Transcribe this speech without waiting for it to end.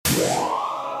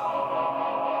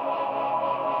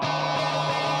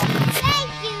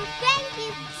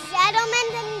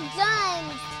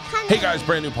guys,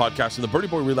 brand new podcast, and the Birdie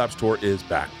Boy Relapse Tour is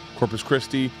back. Corpus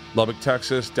Christi, Lubbock,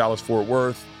 Texas, Dallas, Fort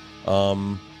Worth,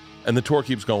 and the tour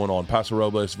keeps going on. Paso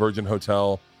Robles, Virgin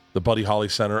Hotel, the Buddy Holly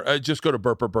Center. Just go to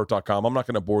burtburtburt.com. I'm not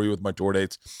going to bore you with my tour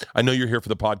dates. I know you're here for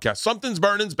the podcast. Something's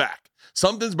Burning's back.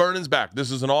 Something's Burning's back. This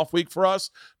is an off week for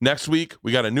us. Next week,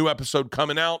 we got a new episode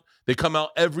coming out. They come out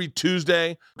every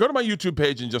Tuesday. Go to my YouTube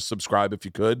page and just subscribe if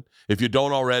you could. If you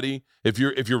don't already, if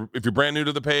you're brand new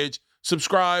to the page,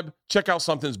 subscribe. Check out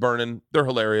Something's Burning. They're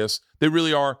hilarious. They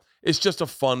really are. It's just a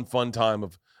fun time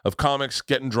of comics,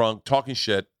 getting drunk, talking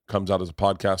shit. Comes out as a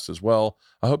podcast as well.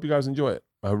 I hope you guys enjoy it.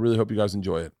 I really hope you guys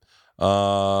enjoy it.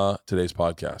 Today's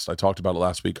podcast. I talked about it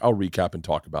last week. I'll recap and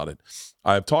talk about it.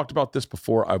 I've talked about this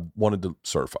before. I wanted to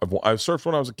surf. I've surfed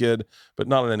when I was a kid, but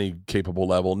not at any capable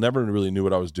level. Never really knew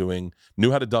what I was doing.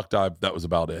 Knew how to duck dive. That was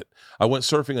about it. I went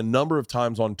surfing a number of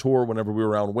times on tour whenever we were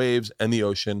around waves and the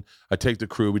ocean. I take the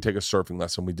crew. We take a surfing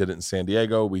lesson. We did it in San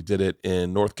Diego. We did it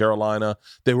in North Carolina.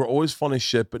 They were always fun as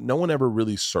shit, but no one ever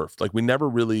really surfed. Like, we never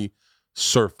really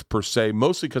surfed per se,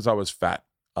 mostly because I was fat.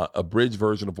 A bridge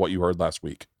version of what you heard last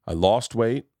week. I lost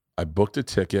weight. I booked a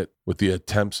ticket with the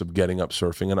attempts of getting up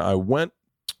surfing, and I went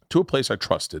to a place I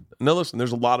trusted. Now, listen,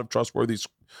 there's a lot of trustworthy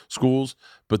schools,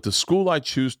 but the school I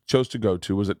chose to go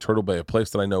to was at Turtle Bay, a place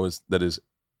that I know is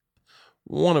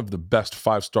one of the best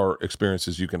 5-star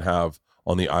experiences you can have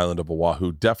on the island of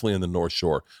Oahu, definitely in the North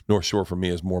Shore. North Shore for me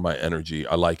is more my energy.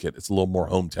 I like it. It's a little more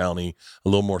hometowny, a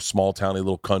little more small towny,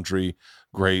 little country.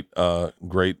 Great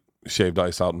shaved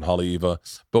ice out in Haleiwa.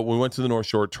 But when we went to the North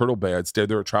Shore, Turtle Bay, I'd stayed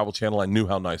there at Travel Channel. I knew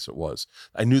how nice it was.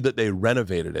 I knew that they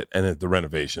renovated it, and the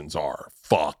renovations are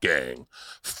fucking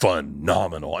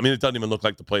phenomenal. I mean, it doesn't even look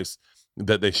like the place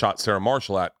that they shot Sarah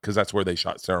Marshall at, because that's where they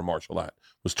shot Sarah Marshall at,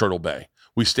 was Turtle Bay.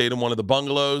 We stayed in one of the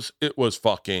bungalows. It was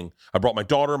fucking, I brought my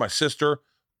daughter, my sister.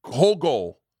 Whole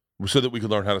goal was so that we could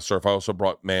learn how to surf. I also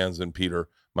brought Mans and Peter,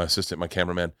 my assistant, my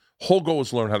cameraman. Whole goal was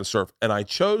to learn how to surf. And I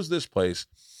chose this place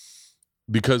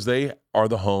because they are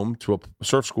the home to a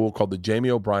surf school called the Jamie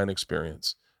O'Brien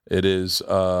Experience. It is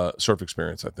Surf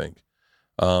Experience, I think.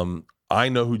 I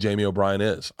know who Jamie O'Brien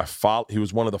is. He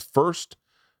was one of the first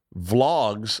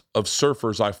vlogs of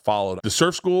surfers I followed. The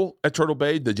surf school at Turtle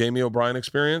Bay, the Jamie O'Brien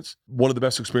Experience, one of the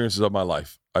best experiences of my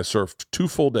life. I surfed 2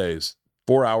 full days,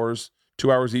 4 hours, 2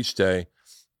 hours each day,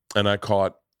 and I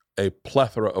caught a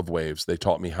plethora of waves. They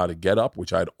taught me how to get up,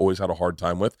 which I'd always had a hard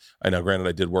time with. Now, granted,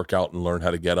 I did work out and learn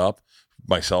how to get up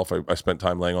myself. I spent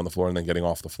time laying on the floor and then getting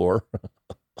off the floor,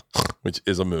 which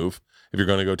is a move. If you're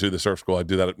going to go to the surf school, I'd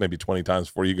do that maybe 20 times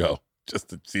before you go, just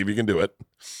to see if you can do it.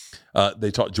 They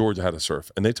taught Georgia how to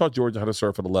surf, and they taught Georgia how to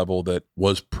surf at a level that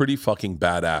was pretty fucking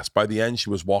badass. By the end,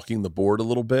 she was walking the board a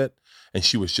little bit, and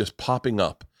she was just popping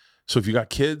up. So if you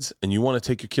got kids and you want to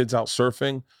take your kids out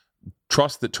surfing,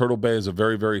 trust that Turtle Bay is a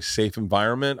very, very safe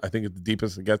environment. I think the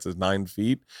deepest it gets is 9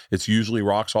 feet. It's usually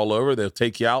rocks all over. They'll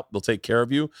take you out. They'll take care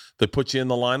of you. They put you in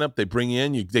the lineup. They bring you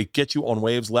in. They get you on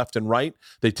waves left and right.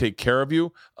 They take care of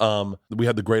you. We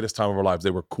had the greatest time of our lives. They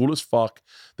were cool as fuck.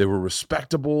 They were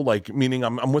respectable, like, meaning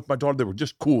I'm with my daughter. They were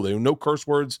just cool. They were no curse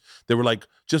words. They were like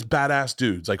just badass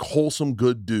dudes, like wholesome,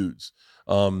 good dudes.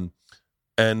 And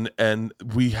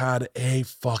we had a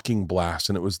fucking blast.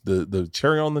 And it was the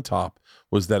cherry on the top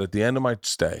was that at the end of my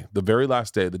stay, the very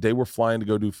last day, the day we're flying to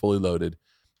go do Fully Loaded,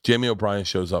 Jamie O'Brien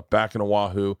shows up back in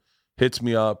Oahu, hits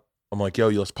me up. I'm like, yo,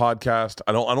 let's podcast.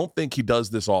 I don't think he does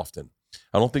this often.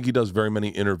 I don't think he does very many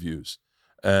interviews.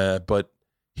 But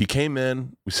he came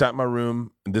in, we sat in my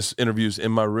room, and this interview's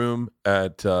in my room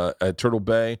at Turtle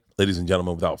Bay. Ladies and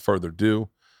gentlemen, without further ado,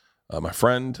 my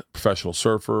friend, professional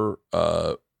surfer,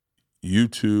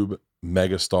 YouTube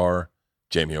megastar,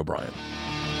 Jamie O'Brien.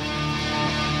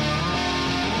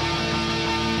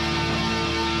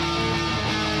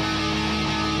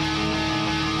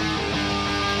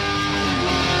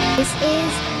 This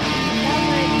is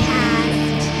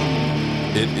Overcast.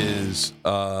 It is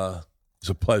it's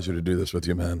a pleasure to do this with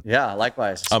you, man. Yeah,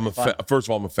 likewise. First of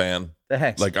all, I'm a fan.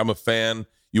 Thanks. Like, I'm a fan.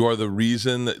 You are the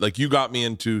reason that, like, you got me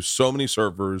into so many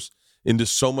surfers, into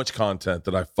so much content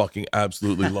that I fucking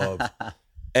absolutely love.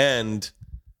 And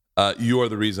you are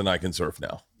the reason I can surf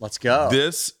now. Let's go.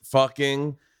 This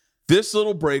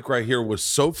little break right here was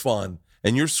so fun,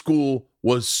 and your school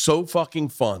was so fucking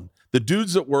fun. The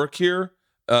dudes that work here,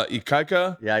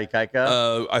 Ikaika. Yeah,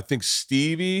 Ikaika. I think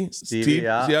Steve,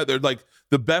 yeah. They're like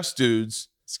the best dudes.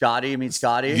 Scotty, you meet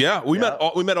Scotty? Yeah, we met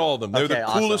all of them. They're the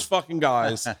coolest fucking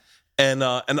guys. And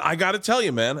I got to tell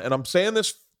you, man, and I'm saying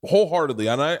this wholeheartedly,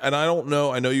 and I don't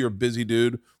know, I know you're a busy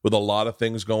dude with a lot of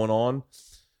things going on,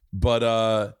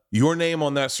 but your name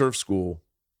on that surf school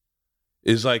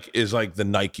is like the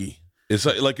Nike. It's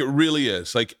like it really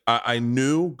is. Like I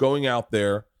knew going out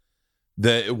there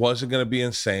that it wasn't going to be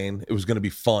insane. It was going to be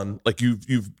fun. Like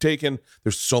you've taken,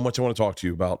 there's so much I want to talk to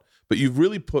you about, but you've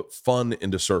really put fun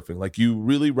into surfing. Like you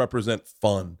really represent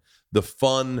fun. The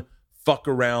fun, fuck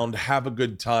around, have a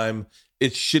good time.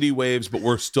 It's shitty waves, but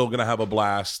we're still going to have a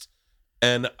blast.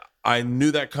 And I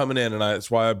knew that coming in, and that's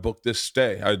why I booked this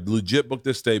stay. I legit booked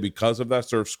this stay because of that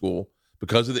surf school,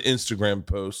 because of the Instagram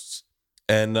posts.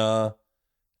 And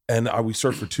we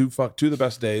surfed for two of the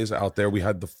best days out there. We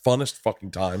had the funnest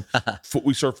fucking time.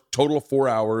 We surfed total of 4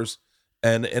 hours,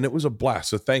 and it was a blast.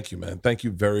 So thank you, man. Thank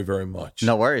you very, very much.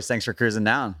 No worries. Thanks for cruising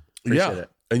down. Appreciate it.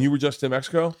 And you were just in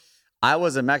Mexico? I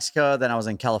was in Mexico, then I was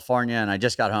in California, and I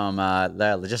just got home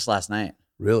just last night.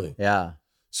 Really? Yeah.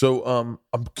 So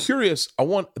I'm curious.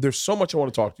 There's so much I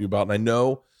want to talk to you about, and I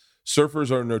know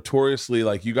surfers are notoriously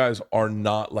like, you guys are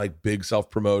not like big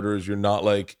self-promoters. You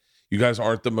guys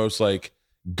aren't the most like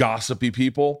gossipy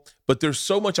people, but there's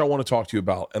so much I want to talk to you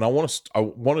about. And I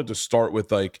wanted to start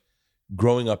with like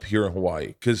growing up here in Hawaii,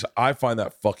 because I find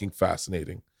that fucking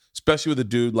fascinating, especially with a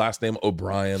dude last name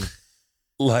O'Brien,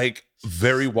 like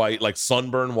very white, like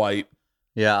sunburn white.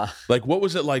 Yeah. Like, what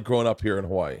was it like growing up here in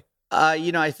Hawaii?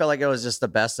 I felt like it was just the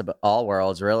best of all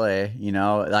worlds, really.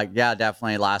 Like, yeah,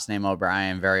 definitely last name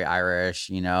O'Brien, very Irish,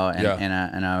 and in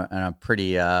a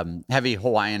pretty heavy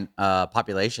Hawaiian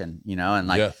population, and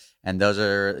like, yeah. And those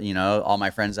are, all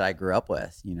my friends that I grew up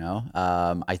with,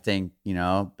 I think,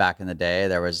 back in the day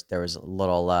there was a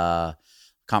little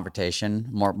confrontation,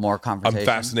 more confrontation. I'm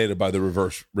fascinated by the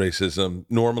reverse racism.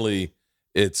 Normally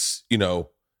it's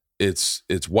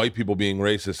white people being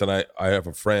racist. And I have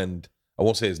a friend, I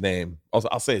won't say his name.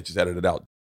 I'll say it, just edit it out.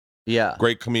 Yeah.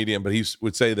 Great comedian, but he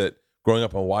would say that growing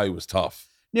up in Hawaii was tough.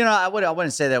 I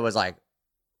wouldn't say that was like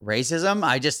racism.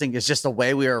 I just think it's just the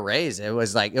way we were raised. It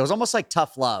was almost like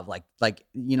tough love.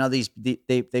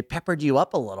 They peppered you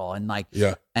up a little, and like,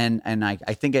 yeah. And I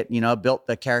think it, built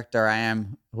the character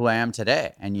who I am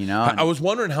today. And, I was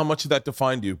wondering how much of that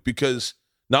defined you, because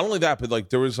not only that, but like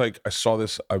there was like, I saw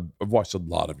this, I've watched a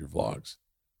lot of your vlogs.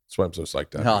 That's why I'm so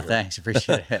psyched out. Oh, thanks.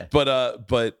 Appreciate it.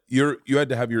 But you had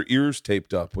to have your ears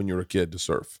taped up when you were a kid to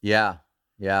surf. Yeah.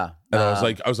 Yeah. And I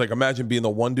was like, imagine being the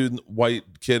one white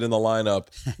kid in the lineup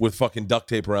with fucking duct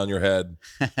tape around your head.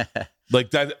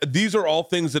 Like that. These are all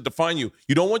things that define you.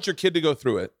 You don't want your kid to go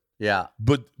through it. Yeah.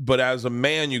 But as a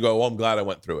man, you go, oh, I'm glad I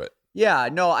went through it. Yeah.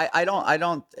 No, I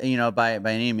don't, by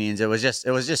any means, it was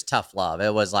just tough love.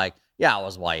 It was like, yeah, I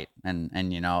was white and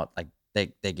like,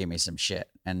 they gave me some shit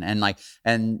and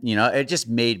it just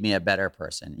made me a better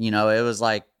person. It was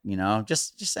like,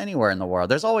 just anywhere in the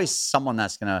world, there's always someone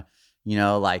that's going to,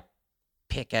 like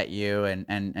pick at you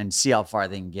and see how far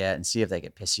they can get and see if they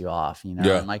could piss you off,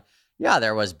 yeah. And like, yeah,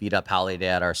 there was beat up Howley Day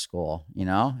at our school,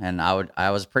 and I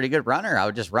was a pretty good runner. I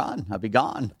would just run. I'd be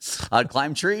gone. I'd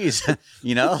climb trees,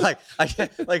 like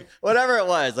whatever it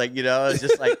was, like, it was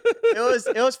just like,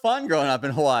 it was fun growing up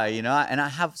in Hawaii, and I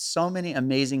have so many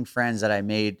amazing friends that I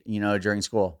made, during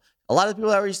school. A lot of the people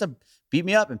that used to beat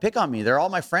me up and pick on me, they're all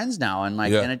my friends now. And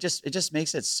like, yeah. And it just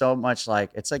makes it so much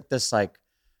like, it's like this like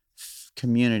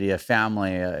community, a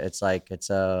family. It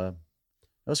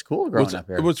was cool growing up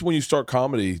here. It was when you start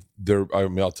comedy there. I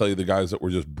mean, I'll tell you the guys that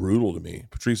were just brutal to me.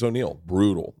 Patrice O'Neal,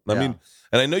 brutal. I mean,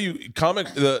 and I know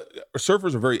the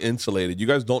surfers are very insulated. You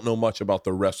guys don't know much about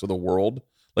the rest of the world.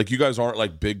 Like you guys aren't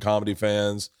like big comedy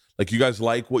fans. Like you guys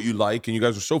like what you like, and you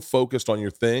guys are so focused on your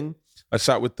thing. I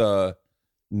sat with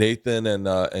Nathan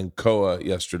and Koa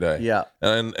yesterday. Yeah,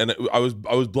 and I was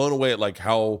blown away at like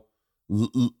how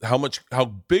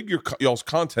big y'all's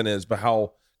content is, but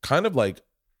how kind of like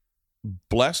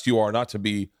blessed you are not to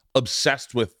be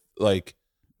obsessed with like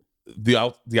the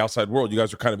outside world. You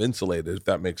guys are kind of insulated, if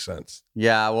that makes sense.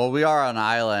 Yeah, well, we are on an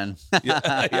island.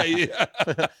 yeah. We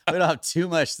don't have too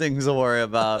much things to worry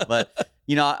about, but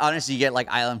honestly, you get like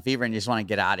island fever and you just want to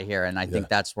get out of here. And I think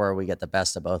that's where we get the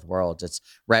best of both worlds. It's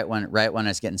right when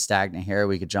it's getting stagnant here,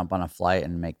 we could jump on a flight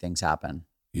and make things happen.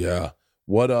 Yeah.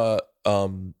 What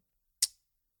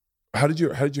how did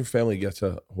your family get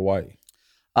to Hawaii?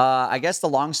 I guess the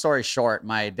long story short,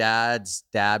 my dad's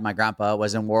dad, my grandpa,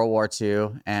 was in World War II,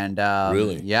 and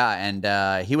really, yeah,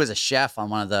 and he was a chef on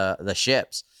one of the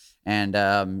ships. And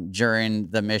during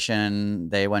the mission,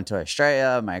 they went to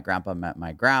Australia. My grandpa met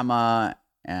my grandma,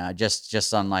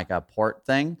 just on like a port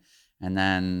thing. And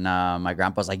then my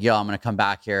grandpa was like, "Yo, I'm gonna come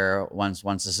back here once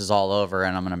this is all over,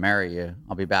 and I'm gonna marry you.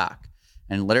 I'll be back."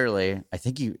 And literally, I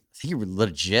think he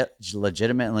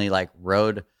legitimately like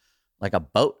rode like a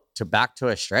boat back to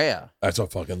Australia. That's a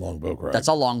fucking long boat ride. That's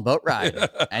a long boat ride.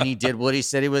 And he did what he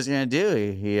said he was going to do.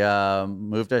 He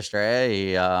moved to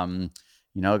Australia.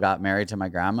 got married to my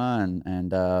grandma,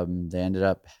 and they ended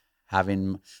up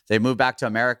they moved back to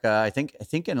America, I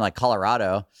think in like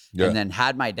Colorado, and then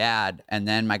had my dad. And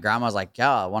then my grandma was like,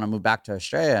 yeah, I want to move back to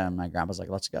Australia. And my grandma's like,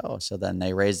 let's go. So then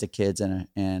they raised the kids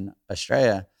in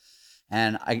Australia.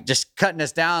 And I just cutting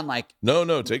this down, like,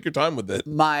 no, take your time with it.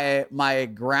 My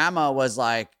grandma was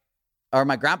like, or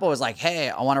my grandpa was like, hey,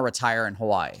 I want to retire in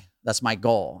Hawaii. That's my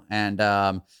goal. And,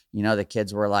 the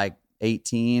kids were like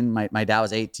 18. My dad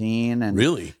was 18. And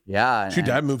really? Yeah. So your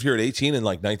dad moved here at 18 in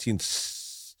like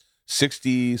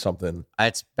 1960 something.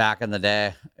 It's back in the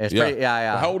day. It's pretty,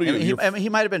 yeah. Well, how old are you? He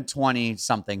might have been 20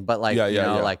 something, but like,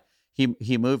 like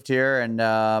he moved here,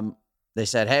 and, they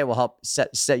said, hey, we'll help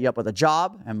set you up with a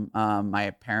job. And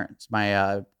my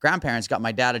grandparents got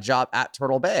my dad a job at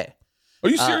Turtle Bay. Are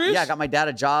you serious? Yeah, I got my dad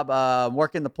a job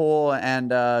working the pool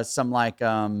and some like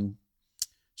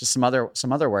just some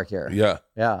other work here. Yeah.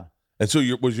 Yeah. And so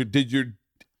was your dad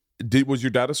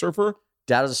a surfer?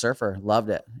 Dad was a surfer. Loved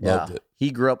it. Yeah. Loved it.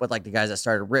 He grew up with like the guys that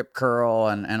started Rip Curl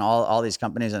and all these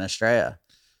companies in Australia.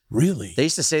 Really? They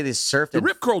used to say these surfed. The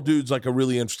Rip Curl dude's like a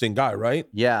really interesting guy, right?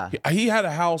 Yeah. He had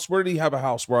a house. Where did he have a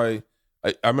house? Where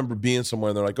I remember being somewhere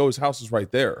and they're like, oh, his house is right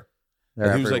there.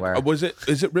 They're and he everywhere. was like,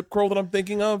 is it Rip Curl that I'm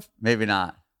thinking of? Maybe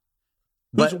not.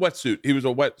 Who's a wetsuit? He was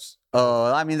a wet.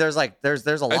 Oh, I mean, there's a lot of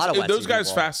wetsuit those guys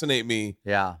people. fascinate me.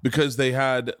 Yeah. Because they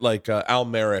had like Al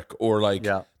Merrick or like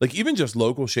even just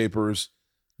local shapers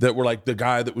that were like the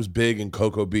guy that was big in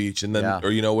Cocoa Beach and then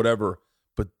or whatever.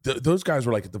 But those guys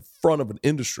were like at the front of an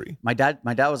industry. My dad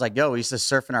was like, yo, we used to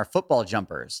surf in our football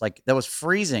jumpers. Like that was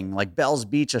freezing, like Bells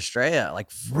Beach, Australia,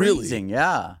 like freezing. Really?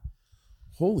 Yeah.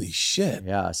 Holy shit.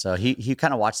 Yeah. So he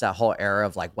kind of watched that whole era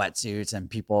of like wetsuits and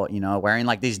people, wearing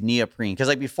like these neoprene. Cause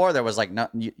like before there was like, no,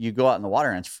 you go out in the water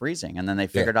and it's freezing. And then they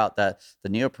figured out that the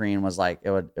neoprene was like, it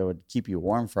would keep you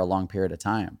warm for a long period of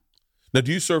time. Now,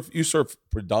 do you surf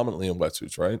predominantly in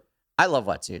wetsuits, right? I love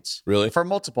wetsuits. Really? For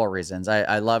multiple reasons.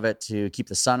 I love it to keep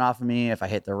the sun off of me. If I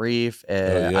hit the reef,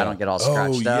 I don't get all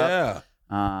scratched up.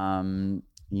 I'm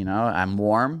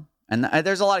warm. And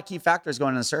there's a lot of key factors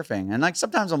going into surfing. And like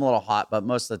sometimes I'm a little hot, but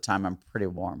most of the time I'm pretty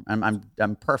warm.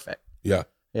 I'm perfect. Yeah.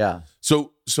 Yeah.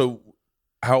 So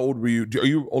how old were you? Are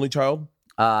you only child?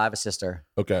 I have a sister.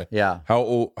 Okay. Yeah. How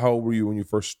old were you when you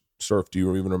first surfed? Do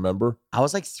you even remember? I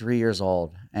was like 3 years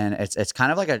old, and it's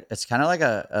kind of like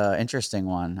a interesting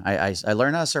one. I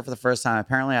learned how to surf for the first time.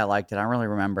 Apparently, I liked it. I don't really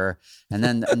remember. And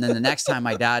then the next time,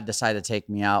 my dad decided to take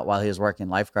me out while he was working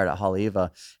lifeguard at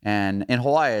Haleiwa. And in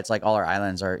Hawaii, it's like all our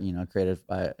islands are created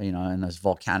by in this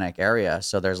volcanic area,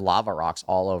 so there's lava rocks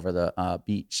all over the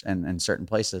beach and in certain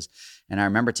places. And I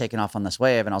remember taking off on this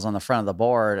wave, and I was on the front of the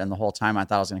board, and the whole time I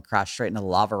thought I was going to crash straight into the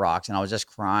lava rocks, and I was just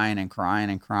crying and crying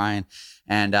and crying.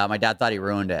 And my dad thought he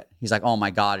ruined it. He's like, "Oh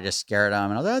my God!" I just scared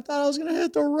him, and I thought I was going to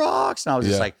hit the rocks, and I was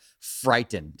just like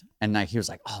frightened. And like he was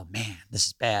like, "Oh man, this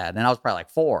is bad." And I was probably like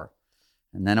 4.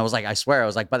 And then it was like, I swear, I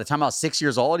was like, by the time I was 6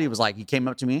 years old, he came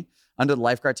up to me under the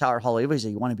lifeguard tower at Haleiwa. He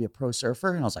said, "You want to be a pro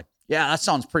surfer?" And I was like, "Yeah, that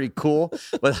sounds pretty cool."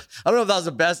 But I don't know if that was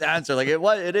the best answer. Like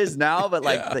it is now, but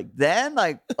like then,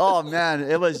 like, oh man,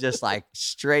 it was just like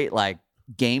straight like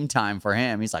game time for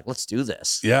him. He's like, "Let's do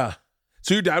this." Yeah.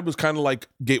 So your dad was kind of like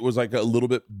was like a little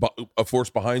bit a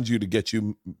force behind you to get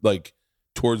you like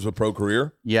towards a pro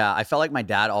career. Yeah, I felt like my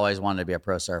dad always wanted to be a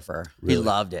pro surfer. Really? He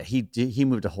loved it. He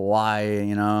moved to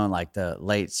Hawaii, like the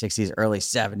late 60s, early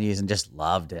 70s, and just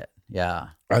loved it. Yeah.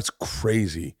 That's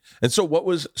crazy. And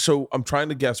so I'm trying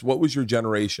to guess, what was your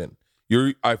generation?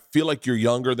 I feel like you're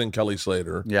younger than Kelly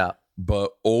Slater. Yeah.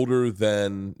 But older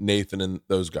than Nathan and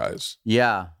those guys.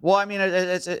 Yeah. Well, I mean,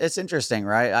 it's interesting,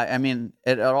 right? I mean,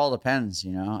 it all depends,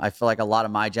 I feel like a lot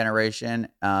of my generation,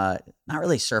 not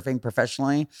really surfing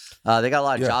professionally. They got a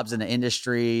lot of jobs in the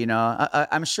industry,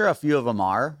 I'm sure a few of them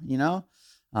are,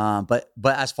 but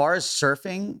as far as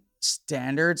surfing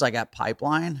standards, like at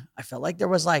Pipeline, I felt like there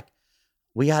was like,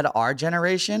 we had our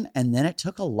generation, and then it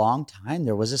took a long time.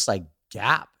 There was this like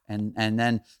gap. And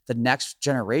then the next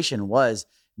generation was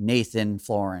Nathan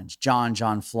Florence, John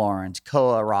Florence,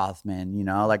 Koa Rothman,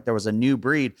 like there was a new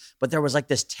breed, but there was like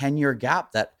this 10-year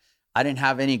gap that I didn't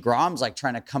have any Groms like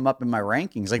trying to come up in my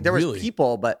rankings. Like there was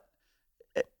people, but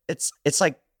it's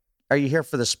like, are you here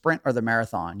for the sprint or the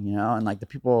marathon, and like the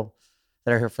people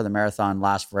that are here for the marathon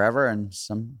last forever. And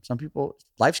some people,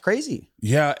 life's crazy.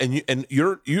 Yeah. And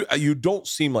you don't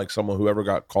seem like someone who ever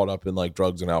got caught up in like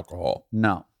drugs and alcohol.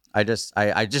 No, I just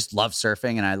love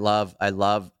surfing, and I love, I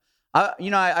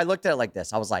looked at it like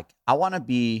this. I was like, I want to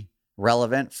be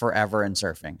relevant forever in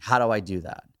surfing. How do I do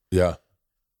that? Yeah.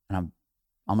 And I'm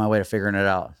on my way to figuring it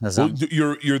out.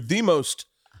 You're the most,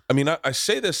 I mean, I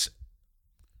say this,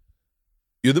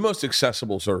 you're the most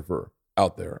accessible surfer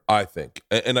out there, I think.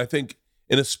 And I think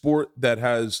in a sport that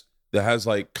has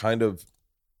like kind of,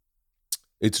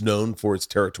 it's known for its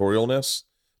territorialness,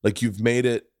 like you've made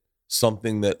it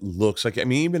something that looks like, I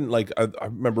mean, even like I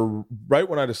remember right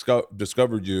when I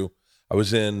discovered you, I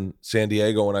was in San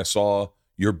Diego and I saw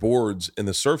your boards in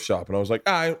the surf shop, and I was like,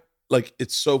 like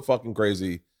it's so fucking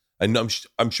crazy. And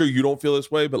I'm sure you don't feel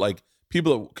this way, but like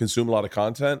people that consume a lot of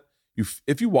content,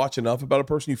 if you watch enough about a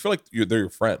person, you feel like they're your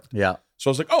friend. Yeah. So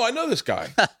I was like, oh, I know this guy.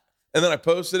 And then I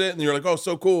posted it, and you're like, oh,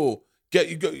 so cool.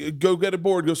 Go get a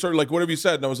board, go start, like whatever you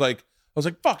said. And I was like,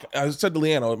 fuck. I said to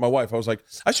Leanna, my wife, I was like,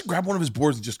 I should grab one of his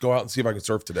boards and just go out and see if I can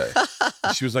surf today.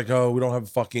 And she was like, oh, we don't have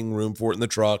fucking room for it in the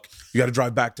truck. You got to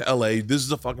drive back to LA. This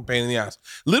is a fucking pain in the ass.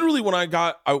 Literally, we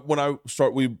got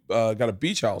a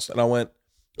beach house, and I went,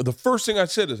 the first thing I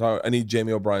said is, I need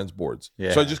Jamie O'Brien's boards.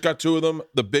 Yeah. So I just got 2 of them,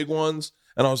 the big ones,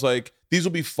 and I was like, these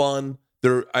will be fun.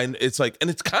 And it's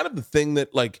kind of the thing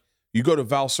that like you go to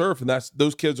Val Surf, and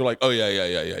those kids are like, oh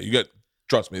yeah.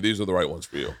 Trust me, these are the right ones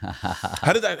for you.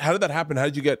 How did that happen? How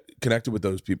did you get connected with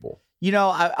those people? You know,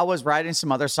 I was riding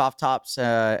some other soft tops,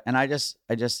 and I was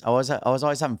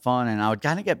always having fun, and I would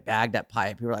kind of get bagged at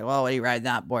pipe. People were like, "Well, what are you riding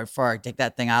that board for? Take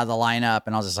that thing out of the lineup."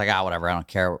 And I was just like, whatever. I don't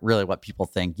care really what people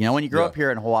think. You know, when you grow up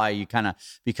here in Hawaii, you kind of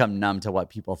become numb to what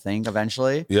people think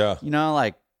eventually. Yeah. You know,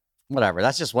 like whatever.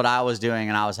 That's just what I was doing,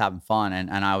 and I was having fun,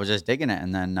 and I was just digging it.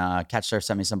 And then Catch Surf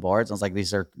sent me some boards. I was like,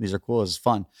 these are cool. This is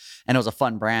fun, and it was a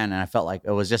fun brand, and I felt like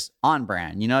it was just on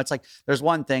brand. You know, it's like there's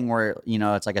one thing where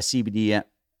it's like a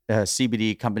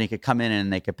CBD company could come in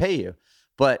and they could pay you,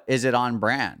 but is it on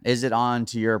brand? Is it on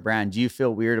to your brand? Do you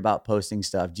feel weird about posting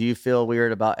stuff? Do you feel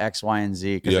weird about X, Y, and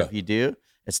Z? Because if you do,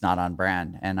 it's not on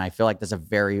brand. And I feel like that's a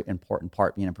very important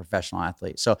part being a professional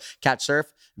athlete. So Catch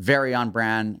Surf, very on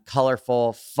brand,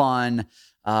 colorful, fun.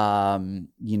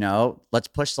 Let's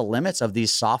push the limits of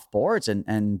these soft boards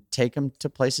and take them to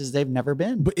places they've never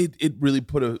been. But it really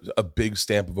put a big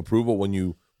stamp of approval when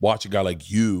you watch a guy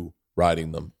like you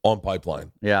riding them on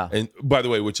Pipeline. Yeah. And by the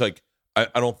way, which like, I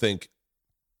don't think,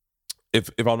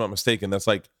 if I'm not mistaken, that's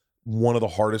like one of the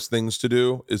hardest things to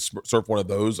do is surf one of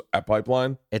those at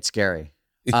Pipeline. It's scary.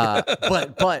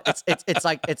 But it's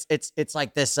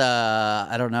like this,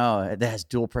 I don't know, it has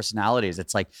dual personalities.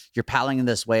 It's like you're paddling in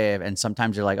this wave, and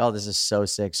sometimes you're like, oh, this is so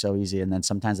sick, so easy. And then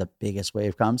sometimes the biggest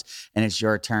wave comes and it's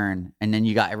your turn. And then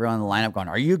you got everyone in the lineup going,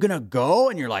 are you going to go?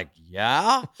 And you're like,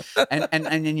 yeah. And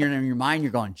then you're in your mind,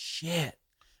 you're going, shit,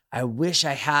 I wish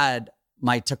I had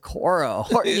my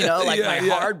Tokoro or, my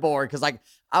hardboard. Cause like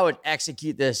I would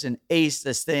execute this and ace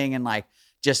this thing and like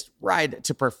just ride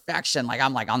to perfection. Like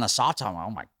I'm like on the soft top. Oh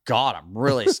my God, I'm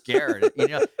really scared.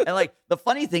 And like the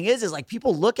funny thing is like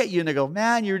people look at you and they go,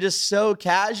 man, you're just so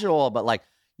casual. But like,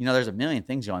 there's a million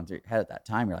things going through your head at that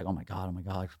time. You're like, oh my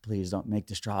God, please don't make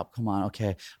this drop. Come on.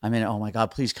 Okay. I'm in it. Oh my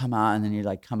God, please come out. And then you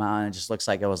like come out and it just looks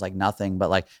like it was like nothing. But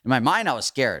like in my mind, I was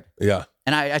scared. Yeah.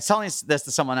 And I was telling this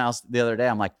to someone else the other day.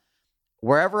 I'm like,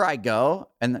 wherever I go,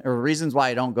 and the reasons why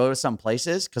I don't go to some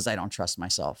places, because I don't trust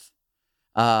myself.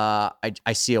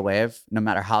 I see a wave, no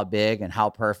matter how big and how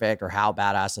perfect or how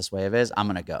badass this wave is, I'm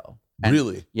gonna go. And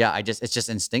really? Yeah, it's just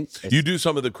instinct. You do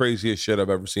some of the craziest shit I've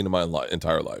ever seen in my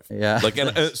entire life. Yeah, like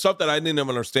and stuff that I didn't even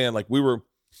understand. Like who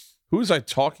was I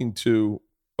talking to?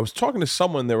 I was talking to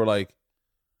someone. They were like,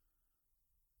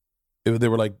 do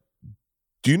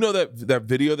you know that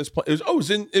video that's playing?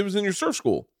 It was in your surf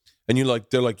school, and they're like,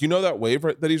 that wave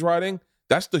that he's riding?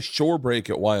 That's the shore break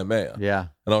at Waimea. Yeah,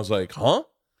 and I was like, huh?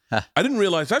 I didn't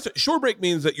realize shore break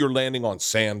means that you're landing on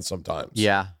sand sometimes.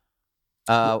 Yeah.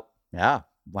 Yeah.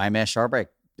 Waimea shore break.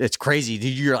 It's crazy.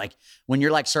 You're like, when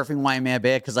you're like surfing Waimea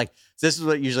Bay, because like, this is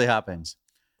what usually happens.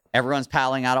 Everyone's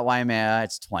paddling out at Waimea.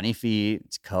 It's 20 feet.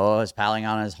 It's Koa's paddling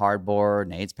on his hardboard.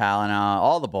 Nate's paddling out.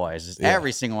 All the boys.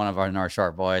 Every single one of our North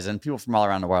Shore boys and people from all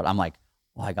around the world. I'm like,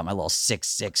 well, I got my little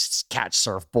 6'6" Catch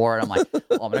surfboard. I'm like,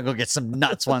 I'm going to go get some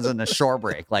nuts ones in the shore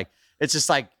break. Like, it's just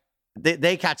like,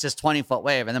 they catch this 20-foot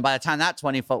wave. And then by the time that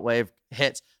 20-foot wave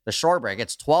hits the shore break,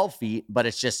 it's 12 feet, but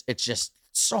it's just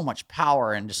so much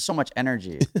power and just so much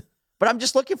energy. But I'm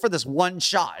just looking for this one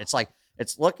shot. It's like,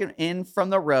 it's looking in from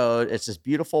the road. It's this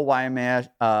beautiful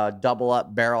Waimea double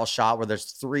up barrel shot where there's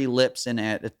 3 lips in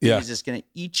it. The thing is just going to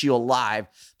eat you alive.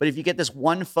 But if you get this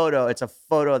one photo, it's a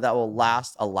photo that will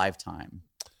last a lifetime.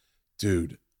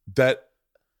 Dude,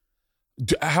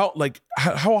 how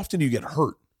often do you get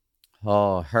hurt?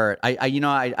 Oh, hurt.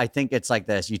 I think it's like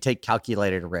this. You take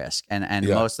calculated risk and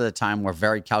most of the time we're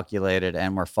very calculated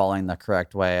and we're following the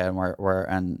correct way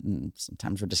and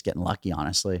sometimes we're just getting lucky,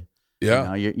 honestly.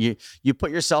 Yeah. You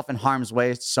put yourself in harm's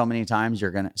way so many times,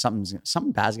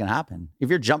 something bad's gonna happen.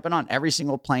 If you're jumping on every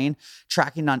single plane,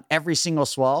 tracking on every single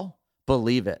swell,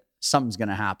 believe it. Something's going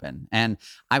to happen. And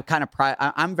I'm kind of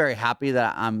I'm very happy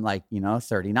that I'm like,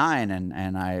 39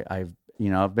 and I've,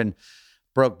 I've been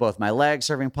broke both my legs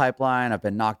surfing pipeline. I've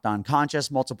been knocked unconscious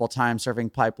multiple times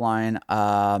surfing pipeline.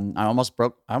 I almost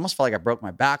felt like I broke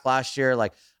my back last year.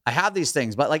 Like I have these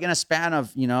things, but like in a span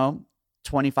of,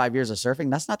 25 years of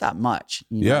surfing, that's not that much,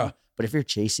 know? But if you're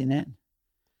chasing it,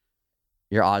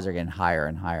 your odds are getting higher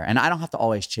and higher. And I don't have to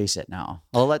always chase it now.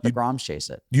 I'll let the Groms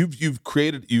chase it.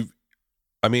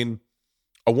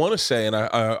 I want to say, and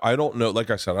I don't know, like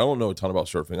I said, I don't know a ton about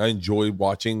surfing. I enjoy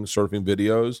watching surfing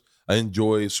videos. I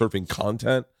enjoy surfing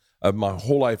content. My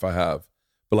whole life I have.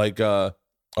 But like, I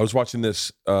was watching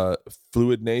this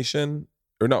Fluid Nation,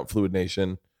 or not Fluid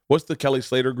Nation. What's the Kelly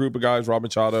Slater group of guys? Rob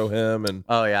Machado, him, and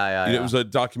oh yeah. It was a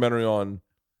documentary on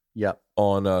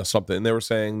something, and they were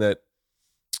saying that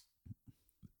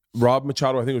Rob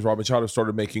Machado, I think it was Rob Machado,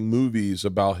 started making movies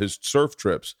about his surf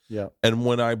trips. Yeah. And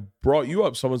when I brought you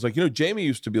up, someone's like, Jamie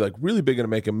used to be like really big into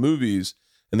making movies,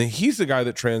 and then he's the guy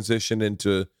that transitioned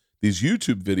into these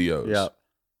YouTube videos. Yeah.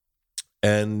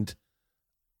 And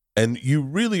you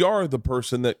really are the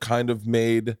person that kind of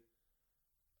made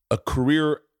a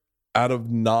career out of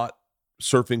not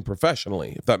surfing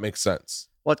professionally, if that makes sense.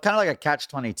 Well, it's kind of like a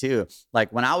catch-22.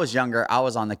 Like when I was younger, I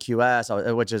was on the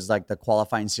QS, which is like the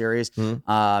qualifying series.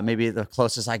 Mm-hmm. Maybe the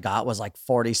closest I got was like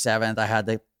 47th. I had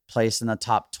to place in the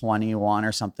top 21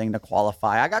 or something to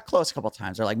qualify. I got close a couple of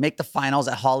times. They're like, make the finals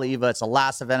at Haleiwa. It's the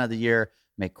last event of the year.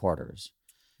 Make quarters.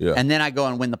 Yeah. And then I go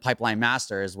and win the Pipeline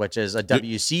Masters, which is a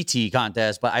WCT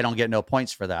contest, but I don't get no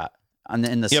points for that.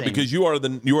 Because you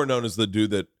are known as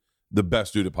the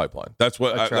best dude at Pipeline. That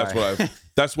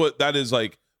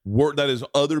is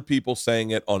other people saying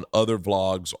it on other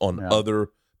vlogs, on other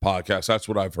podcasts. That's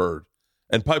what I've heard.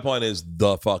 And Pipeline is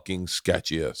the fucking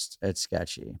sketchiest. It's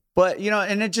sketchy. But,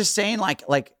 and it's just saying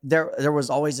like there was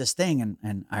always this thing.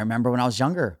 And I remember when I was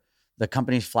younger, the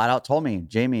company flat out told me,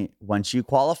 Jamie, once you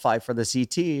qualify for the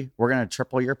CT, we're going to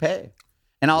triple your pay.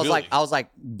 And I was like,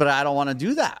 but I don't want to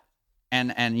do that.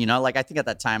 And I think at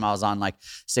that time I was on like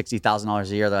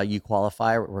 $60,000 a year. They're like, you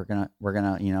qualify, we're gonna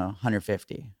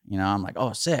 150. I'm like,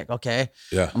 oh, sick, okay.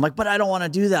 Yeah. I'm like, but I don't want to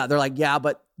do that. They're like, yeah,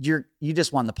 but you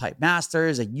just won the Pipe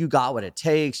Masters, and you got what it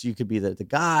takes. You could be the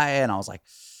guy. And I was like,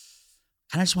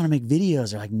 I just want to make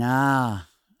videos. They're like, nah.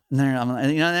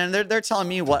 And they're telling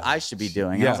me what I should be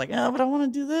doing. And I was like, yeah, but I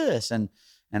want to do this. And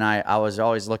I was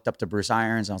always looked up to Bruce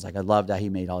Irons. I was like, I loved that he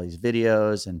made all these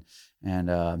videos,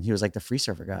 and he was like the free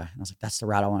surfer guy. And I was like, that's the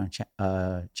route I want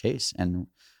to chase. And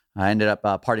I ended up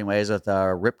parting ways with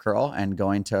Rip Curl and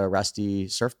going to Rusty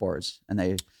Surfboards.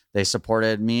 And they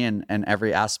supported me in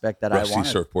every aspect that Rusty I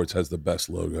wanted. Surfboards has the best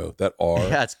logo. That R.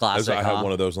 Yeah, it's classic. I had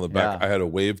one of those on the back. Yeah. I had a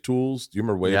Wave Tools. Do you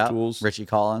remember Wave Tools? Richie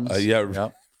Collins. Yeah.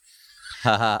 Yep.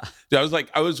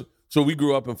 So we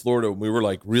grew up in Florida and we were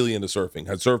like really into surfing.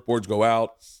 Had surfboards, go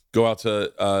out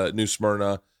to New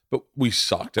Smyrna, but we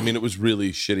sucked. I mean, it was really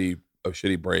a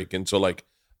shitty break. And so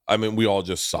we all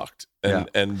just sucked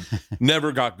and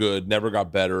never got good, never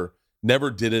got better, never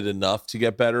did it enough to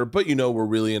get better. But we're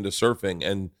really into surfing.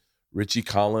 And Richie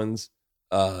Collins,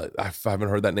 I haven't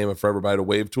heard that name in forever, but I had a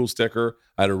Wave Tool sticker.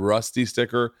 I had a Rusty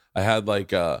sticker. I had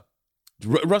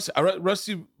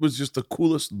Rusty was just the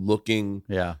coolest looking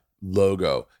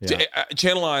logo. Yeah.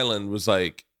 Channel Island was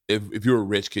like, if you were a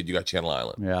rich kid, you got Channel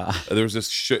Island. Yeah. There was this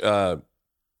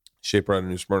shaper out of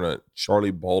New Smyrna, Charlie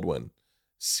Baldwin,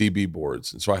 CB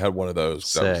boards. And so I had one of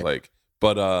those. I was like,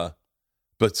 but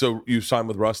so you signed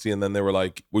with Rusty and then they were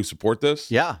like, we support this?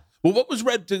 Yeah. Well, what was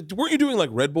weren't you doing like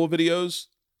Red Bull videos?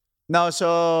 No.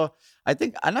 So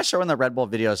I'm not sure when the Red Bull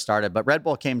videos started, but Red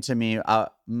Bull came to me,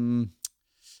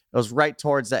 it was right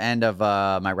towards the end of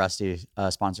my Rusty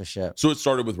sponsorship. So it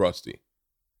started with Rusty.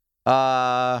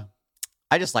 I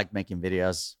just liked making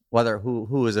videos. Whether who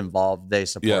was involved, they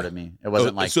supported me. It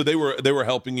wasn't like so they were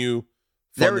helping you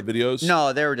fund the videos.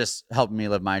 No, they were just helping me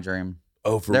live my dream.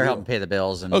 Oh, for they're real? helping pay the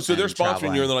bills and so they're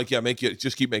sponsoring you and they're like,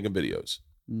 just keep making videos.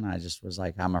 And I just was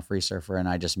like, I'm a free surfer and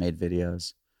I just made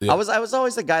videos. Yeah. I was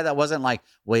always the guy that wasn't like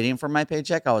waiting for my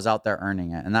paycheck. I was out there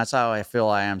earning it. And that's how I feel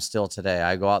I am still today.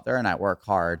 I go out there and I work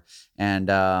hard. And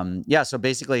so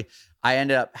basically I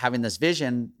ended up having this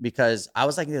vision because I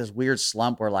was like in this weird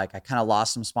slump where like I kind of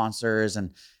lost some sponsors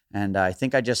and I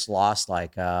think I just lost I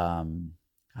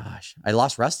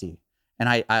lost Rusty. And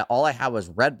I all I had was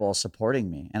Red Bull supporting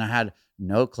me. And I had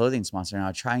no clothing sponsor. And I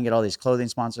would try and get all these clothing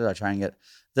sponsors. I try and get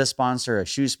this sponsor, a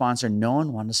shoe sponsor. No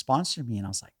one wanted to sponsor me. And I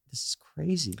was like, this is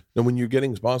crazy. And when you're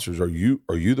getting sponsors, are you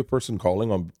the person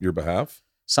calling on your behalf?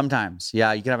 Sometimes,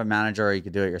 yeah, you could have a manager or you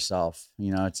could do it yourself.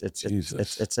 You know, it's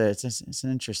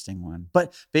an interesting one.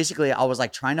 But basically, I was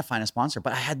like trying to find a sponsor,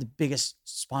 but I had the biggest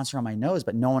sponsor on my nose,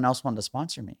 but no one else wanted to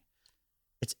sponsor me.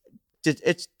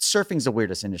 It's surfing's the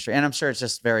weirdest industry, and I'm sure it's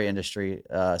just very industry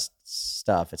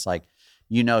stuff. It's like,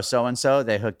 you know, so and so,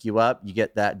 they hook you up, you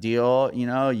get that deal. You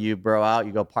know, you bro out,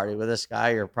 you go party with this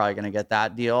guy, you're probably gonna get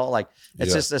that deal. Like,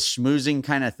 it's just a schmoozing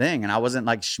kind of thing, and I wasn't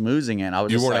like schmoozing it. I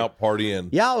was. You weren't out partying.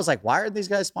 Yeah, I was like, why are these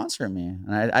guys sponsoring me?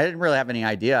 And I didn't really have any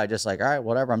idea. I just like, all right,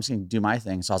 whatever. I'm just gonna do my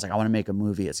thing. So I was like, I want to make a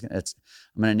movie. I'm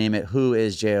gonna name it Who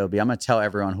Is J.O.B. I'm gonna tell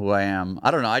everyone who I am.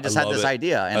 I don't know. I just had this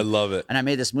idea. And, I love it. And I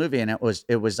made this movie, and it was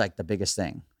like the biggest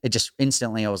thing. It just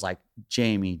instantly, it was like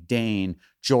Jamie, Dane,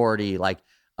 Jordy, like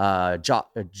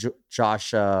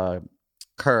Josh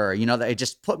Kerr. You know, it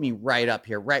just put me right up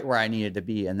here, right where I needed to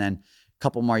be. And then a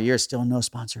couple more years, still no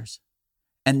sponsors.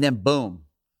 And then boom,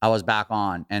 I was back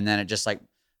on. And then it just like,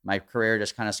 my career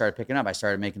just kind of started picking up. I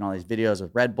started making all these videos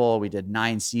with Red Bull. We did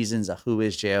 9 seasons of Who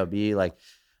Is J.O.B. Like,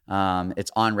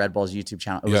 it's on Red Bull's YouTube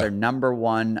channel. It was their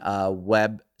 #1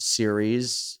 web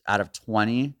series out of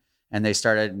 20. And they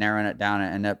started narrowing it down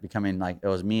and ended up becoming like, it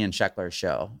was me and Sheckler's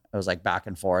show. It was like back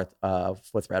and forth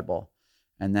with Red Bull.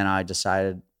 And then I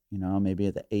decided, you know, maybe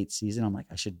at the 8th season, I'm like,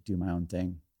 I should do my own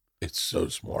thing. It's so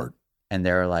smart. And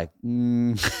they were like,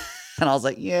 And I was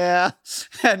like, yeah.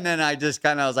 And then I just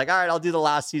kind of was like, all right, I'll do the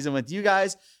last season with you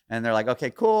guys. And they're like, okay,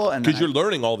 cool. And because you're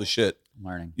learning all the shit.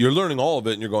 You're learning all of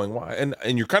it, and you're going, why?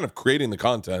 And you're kind of creating the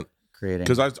content.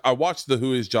 Because I watched the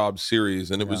Who Is Job series,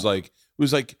 and it was like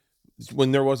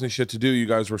when there wasn't shit to do, you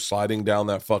guys were sliding down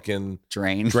that fucking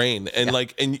drain,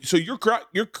 and so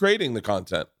you're creating the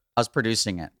content. I was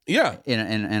producing it, yeah,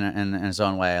 in its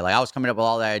own way. Like, I was coming up with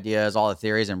all the ideas, all the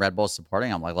theories, and Red Bull's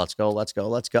supporting. I'm like, let's go,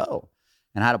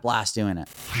 and I had a blast doing it.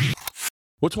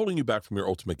 What's holding you back from your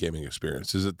ultimate gaming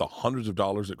experience? Is it the hundreds of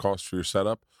dollars it costs for your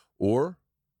setup, or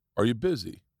are you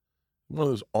busy? One of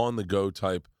those on-the-go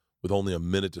type with only a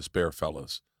minute to spare,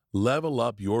 fellas. Level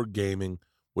up your gaming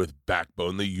with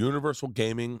Backbone, the universal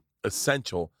gaming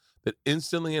essential that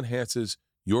instantly enhances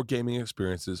your gaming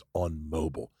experiences on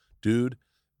mobile. Dude,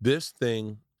 this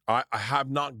thing, I have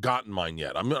not gotten mine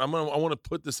yet. I want to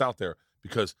put this out there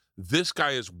because this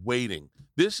guy is waiting.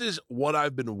 This is what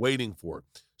I've been waiting for.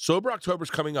 Sober October is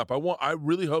coming up. I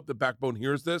really hope that Backbone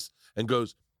hears this and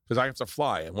goes, because I have to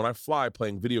fly. And when I fly,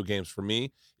 playing video games for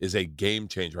me is a game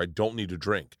changer. I don't need to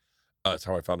drink. That's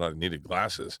how I found out I needed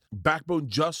glasses. Backbone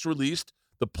just released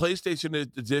the PlayStation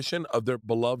edition of their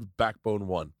beloved Backbone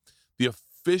 1. The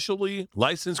officially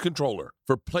licensed controller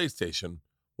for PlayStation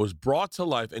was brought to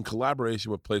life in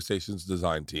collaboration with PlayStation's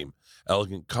design team.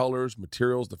 Elegant colors,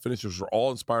 materials, the finishes were all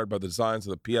inspired by the designs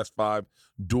of the PS5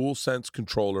 DualSense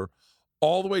controller,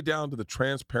 all the way down to the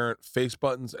transparent face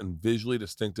buttons and visually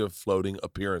distinctive floating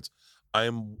appearance.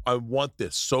 I want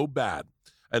this so bad.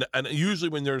 And usually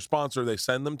when they're a sponsor, they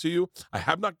send them to you. I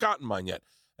have not gotten mine yet.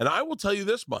 And I will tell you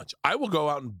this much. I will go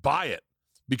out and buy it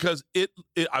because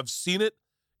I've seen it.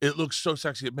 It looks so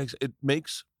sexy.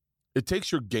 It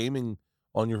takes your gaming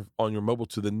on your mobile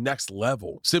to the next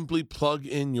level. Simply plug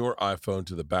in your iPhone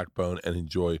to the Backbone and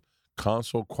enjoy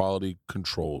console quality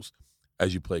controls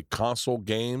as you play console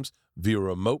games via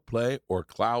remote play or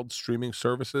cloud streaming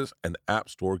services and app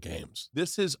store games.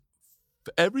 This is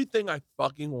everything I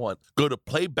fucking want. Go to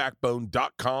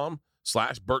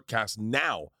playbackbone.com/BertCast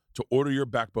now to order your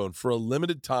Backbone for a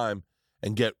limited time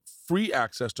and get free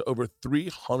access to over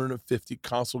 350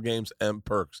 console games and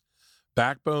perks.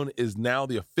 Backbone is now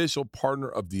the official partner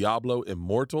of Diablo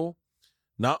Immortal.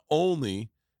 Not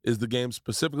only is the game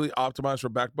specifically optimized for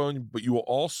Backbone, but you will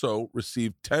also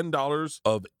receive $10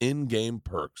 of in-game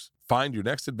perks. Find your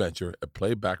next adventure at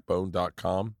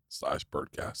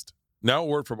playbackbone.com/BertCast. Now a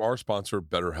word from our sponsor,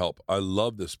 BetterHelp. I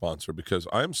love this sponsor because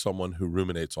I am someone who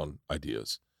ruminates on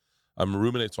ideas.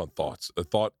 Ruminates on thoughts. A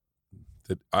thought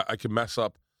that I can mess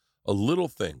up a little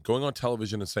thing, going on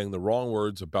television and saying the wrong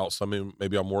words about somebody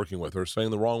maybe I'm working with, or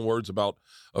saying the wrong words about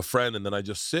a friend, and then I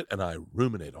just sit and I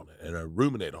ruminate on it, and and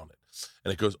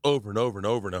it goes over and over and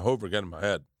over and over again in my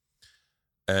head.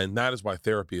 And that is why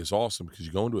therapy is awesome, because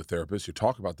you go into a therapist, you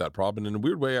talk about that problem, and in a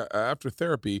weird way, after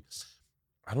therapy,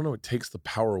 I don't know, it takes the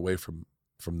power away from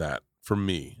that for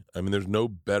me. I mean, there's no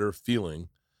better feeling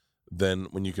than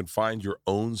when you can find your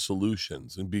own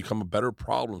solutions and become a better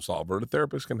problem solver. And a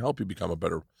therapist can help you become a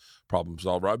better problem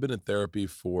solver. I've been in therapy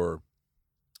for,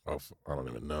 I don't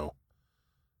even know.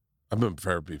 I've been in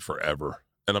therapy forever.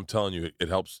 And I'm telling you, it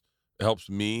helps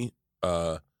me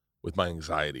with my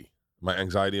anxiety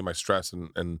and my stress,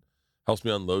 and helps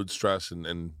me unload stress.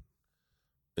 And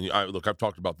look, I've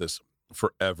talked about this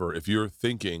forever. If you're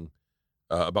thinking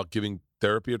about giving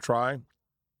therapy a try,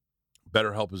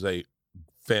 BetterHelp is a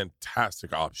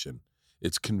fantastic option.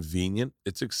 It's convenient,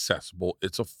 it's accessible,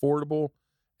 it's affordable,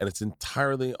 and it's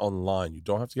entirely online. You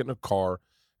don't have to get in a car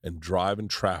and drive in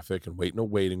traffic and wait in a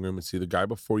waiting room and see the guy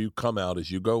before you come out as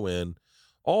you go in.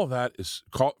 All of that is,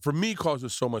 for me,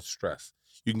 causes so much stress.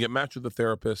 You can get matched with a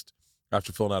therapist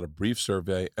after filling out a brief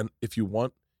survey, and if you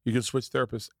want, you can switch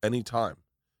therapists anytime.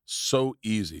 So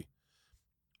easy.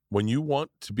 When you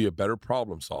want to be a better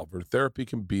problem solver, therapy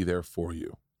can be there for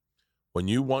you. When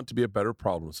you want to be a better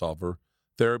problem solver,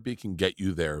 therapy can get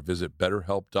you there. Visit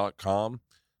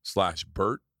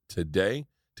BetterHelp.com/Bert today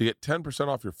to get 10%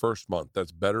 off your first month.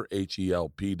 That's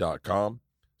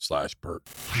BetterHelp.com/Bert.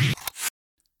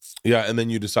 Yeah, and then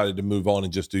you decided to move on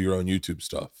and just do your own YouTube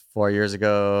stuff. 4 years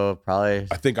ago, probably.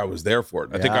 I think I was there for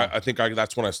it. Yeah. I think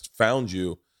that's when I found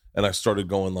you, and I started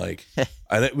going like,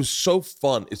 and it was so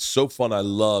fun. It's so fun. I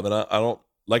love, and I don't,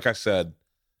 like I said,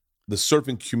 the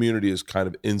surfing community is kind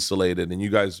of insulated, and you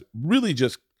guys really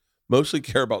just mostly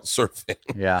care about surfing.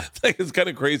 Yeah. Like, it's kind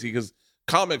of crazy because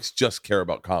comics just care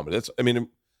about comedy.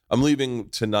 I'm leaving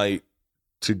tonight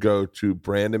to go to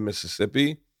Brandon,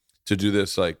 Mississippi to do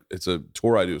this. Like, it's a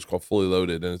tour I do. It's called Fully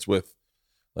Loaded, and it's with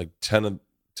like 10 of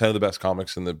the best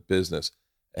comics in the business.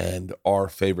 And our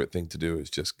favorite thing to do is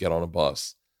just get on a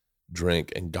bus,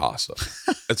 drink, and gossip.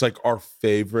 It's like our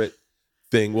favorite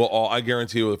thing. Well, I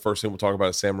guarantee you the first thing we'll talk about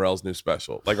is Sam Morril's new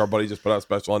special. Like, our buddy just put out a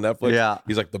special on Netflix. Yeah.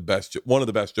 He's like one of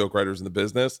the best joke writers in the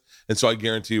business. And so I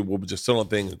guarantee you we'll just sit on a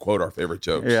thing and quote our favorite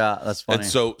jokes. Yeah, that's funny. And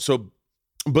so,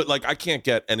 but like, I can't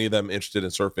get any of them interested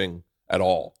in surfing at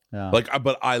all. Yeah.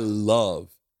 But I love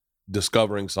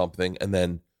discovering something and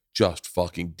then just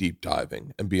fucking deep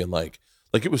diving and being like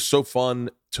it was so fun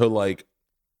to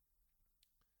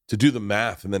do the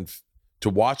math and then to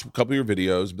watch a couple of your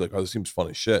videos and be like, oh, this seems fun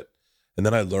as shit. And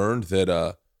then I learned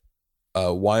that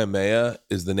Waimea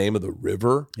is the name of the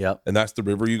river. Yep. And that's the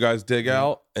river you guys dig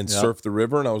out and surf the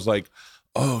river. And I was like,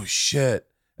 oh shit.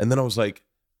 And then I was like,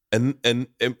 but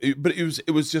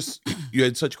it was just, you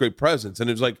had such great presence. And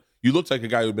it was like, you looked like a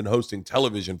guy who'd been hosting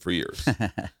television for years.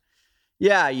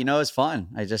 Yeah, it's fun.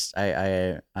 I just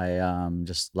love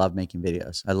making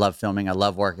videos. I love filming. I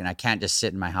love working. I can't just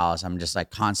sit in my house. I'm just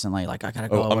like constantly like, I gotta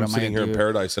go. I'm sitting here in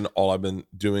paradise, and all I've been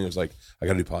doing is like, I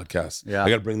gotta do podcasts. Yeah, I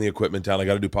gotta bring the equipment down. I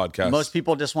gotta do podcasts. Most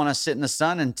people just want to sit in the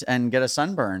sun and get a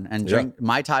sunburn and drink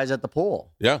Mai Tais at the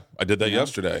pool. Yeah, I did that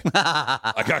yesterday.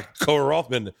 I got Cole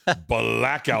Rothman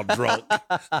blackout drunk.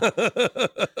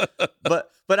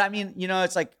 but I mean,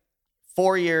 it's like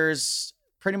 4 years.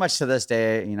 Pretty much to this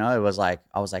day, it was like,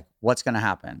 I was like, what's going to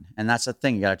happen? And that's the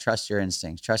thing. You got to trust your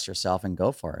instincts, trust yourself, and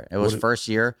go for it. It was first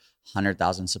year,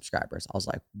 100,000 subscribers. I was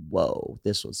like, whoa,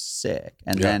 this was sick.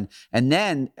 And then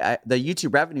the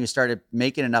YouTube revenue started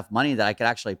making enough money that I could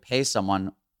actually pay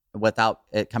someone without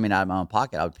it coming out of my own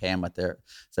pocket. I would pay them with the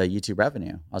YouTube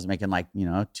revenue. I was making like,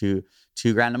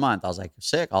 $2,000 a month. I was like,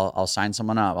 sick. I'll sign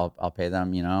someone up. I'll pay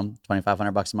them,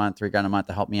 $2,500 a month, $3,000 a month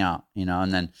to help me out,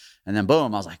 and then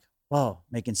boom, I was like, whoa,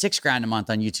 making $6,000 a month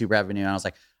on YouTube revenue. And I was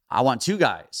like, I want two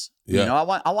guys. Yeah. I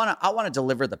want to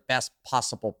deliver the best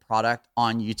possible product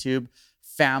on YouTube,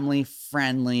 family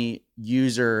friendly,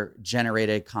 user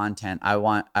generated content. I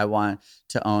want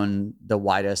to own the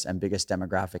widest and biggest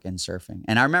demographic in surfing.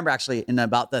 And I remember actually in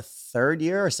about the third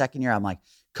year or second year, I'm like,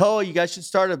 Cole, you guys should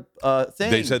start a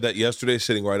thing. They said that yesterday,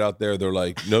 sitting right out there. They're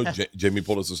like, no, Jamie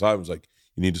pulled us aside and was like,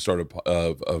 you need to start a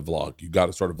vlog. You got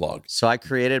to start a vlog. So I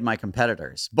created my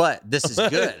competitors, but this is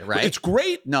good, right? It's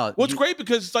great. No, it's great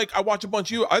because it's like I watch a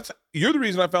bunch of you. You're the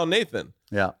reason I found Nathan.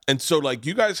 Yeah. And so like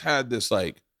you guys had this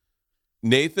like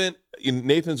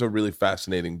Nathan's a really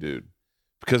fascinating dude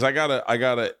because I got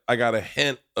a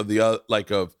hint of the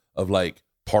like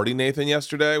Party Nathan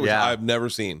yesterday, which I've never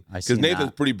seen. Because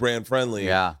Nathan's pretty brand friendly,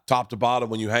 top to bottom.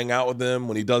 When you hang out with him,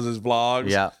 when he does his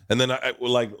vlogs, and then I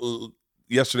like.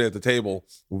 Yesterday at the table,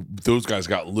 those guys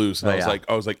got loose, and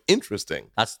I was like,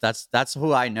 interesting. That's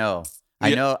who I know.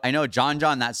 I know John,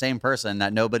 that same person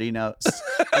that nobody knows.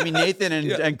 I mean, Nathan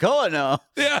and Koa know.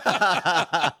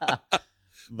 Yeah.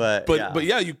 but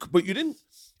you didn't.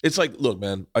 It's like, look,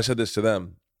 man. I said this to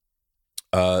them.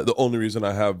 The only reason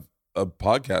I have a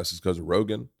podcast is because of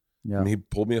Rogan. Yeah. And he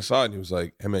pulled me aside and he was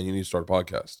like, "Hey, man, you need to start a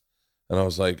podcast." And I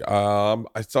was like, I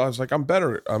was like, I'm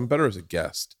better as a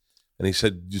guest. And he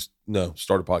said, just no,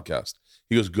 start a podcast.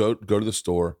 He goes, go to the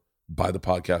store, buy the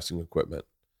podcasting equipment.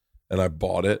 And I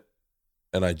bought it.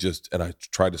 And I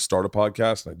tried to start a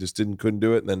podcast and I just couldn't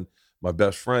do it. And then my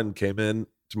best friend came in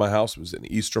to my house. It was an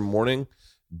Easter morning.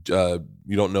 You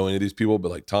don't know any of these people,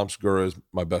 but like Tom Segura is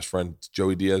my best friend.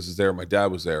 Joey Diaz is there. My dad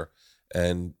was there.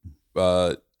 And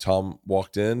Tom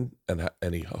walked in and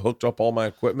he hooked up all my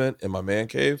equipment in my man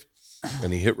cave,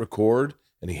 and he hit record,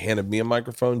 and he handed me a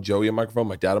microphone, Joey a microphone,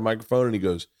 my dad a microphone, and he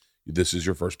goes, "This is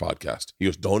your first podcast." He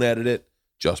goes, "Don't edit it,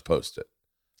 just post it."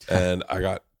 And I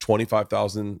got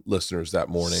 25,000 listeners that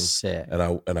morning. Sick. And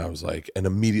I was like, and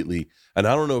immediately, and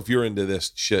I don't know if you're into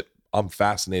this shit. I'm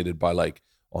fascinated by, like,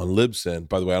 on Libsyn.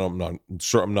 By the way, I'm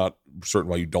not certain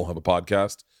why you don't have a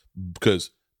podcast,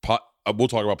 because we'll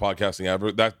talk about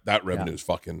podcasting. That revenue is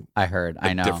fucking. I heard.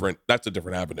 I know. That's a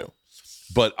different avenue.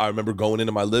 But I remember going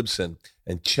into my Libsyn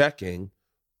and checking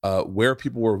where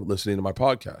people were listening to my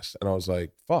podcast, and I was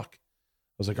like, "Fuck!"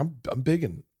 I was like, "I'm big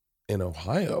in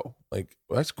Ohio. Like,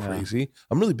 that's crazy. Yeah.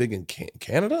 I'm really big in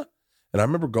Canada." And I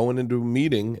remember going into a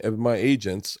meeting with my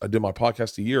agents. I did my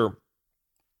podcast a year.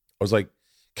 I was like,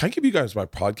 "Can I give you guys my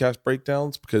podcast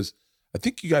breakdowns? Because I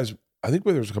think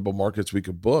there's a couple markets we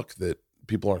could book that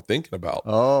people aren't thinking about."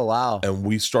 Oh, wow. And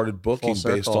we started booking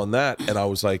based on that. And I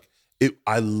was like,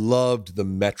 I loved the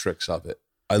metrics of it.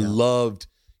 I loved,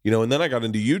 and then I got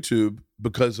into YouTube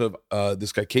because of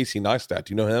this guy, Casey Neistat.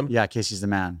 Do you know him? Yeah, Casey's the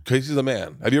man. Casey's the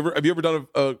man. Have you ever done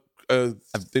a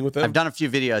thing with him? I've done a few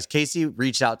videos. Casey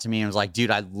reached out to me and was like,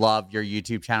 "Dude, I love your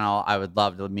YouTube channel. I would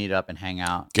love to meet up and hang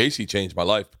out." Casey changed my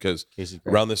life, because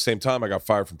around the same time I got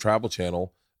fired from Travel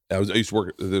Channel. I used to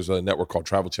work. There's a network called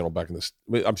Travel Channel back in this.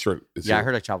 I'm sure. I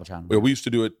heard of Travel Channel. We used to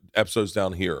do episodes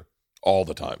down here all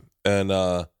the time, and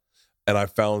I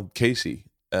found Casey,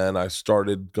 and I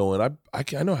started going.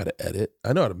 I know how to edit.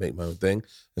 I know how to make my own thing,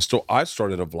 and so I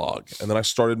started a vlog, and then I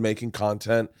started making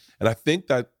content, and I think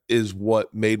that is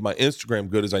what made my Instagram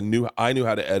good. Is I knew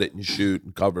how to edit and shoot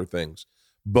and cover things,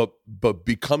 but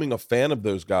becoming a fan of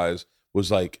those guys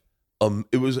was like, and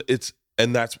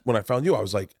that's when I found you. I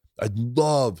was like, I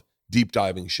love deep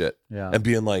diving shit and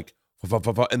being like,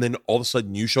 and then all of a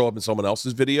sudden you show up in someone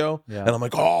else's video, and I'm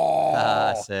like,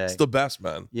 it's the best,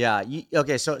 man. Yeah.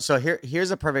 Okay. So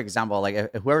here's a perfect example. Like,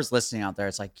 if whoever's listening out there,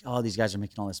 it's like, oh, these guys are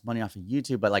making all this money off of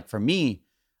YouTube. But like, for me,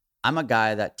 I'm a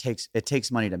guy that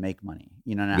takes money to make money,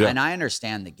 and I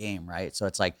understand the game, right? So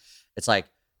it's like,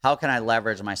 how can I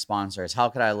leverage my sponsors? How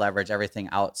could I leverage everything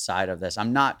outside of this?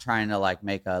 I'm not trying to like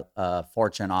make a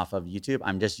fortune off of YouTube.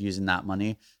 I'm just using that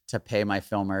money to pay my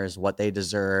filmers what they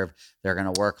deserve. They're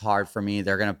going to work hard for me.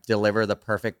 They're going to deliver the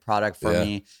perfect product for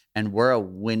me. And we're a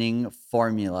winning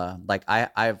formula. Like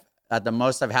I've at the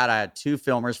most I had 2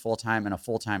 filmers full-time and a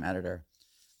full-time editor.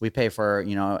 We pay for,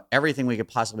 everything we could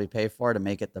possibly pay for to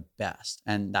make it the best.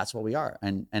 And that's what we are.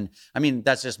 And I mean,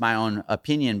 that's just my own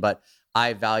opinion, but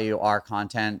I value our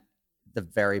content the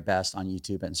very best on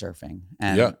YouTube and surfing.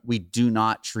 And we do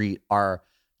not treat our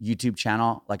YouTube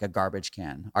channel like a garbage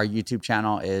can. Our YouTube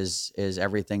channel is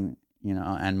everything,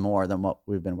 and more than what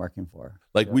we've been working for.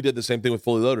 Like we did the same thing with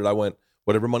Fully Loaded. I went,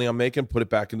 whatever money I'm making, put it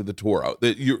back into the tour.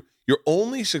 You're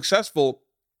only successful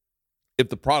if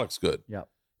the product's good. Yep.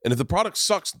 And if the product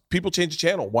sucks, people change the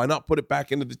channel. Why not put it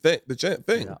back into the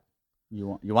thing? Yeah.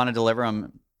 You want to deliver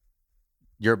them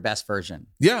your best version.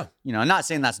 Yeah. I'm not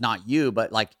saying that's not you,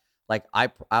 but like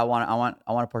I want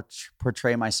to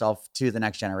portray myself to the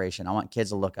next generation. I want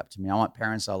kids to look up to me. I want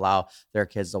parents to allow their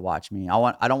kids to watch me.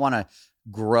 I don't want to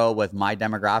grow with my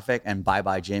demographic and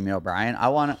bye Jamie O'Brien. I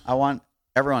want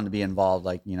everyone to be involved,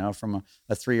 like, from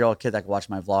a 3-year-old kid that can watch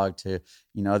my vlog to,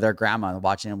 their grandma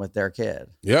watching it with their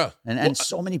kid. Yeah. And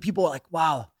so many people are like,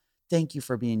 wow, thank you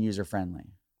for being user-friendly.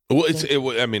 Well,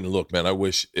 I mean, look, man, I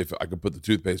wish if I could put the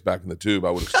toothpaste back in the tube, I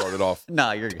would have started off.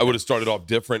 No, you're good. I would have started off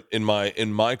different in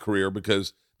my career,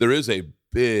 because there is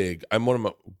I'm one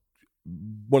of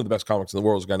the best comics in the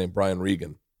world is a guy named Brian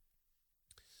Regan.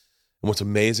 And what's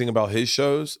amazing about his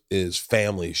shows is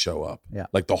families show up. Yeah.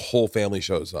 Like the whole family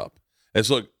shows up. And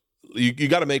so you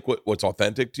got to make what's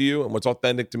authentic to you. And what's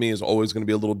authentic to me is always going to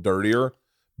be a little dirtier.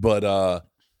 But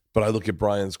I look at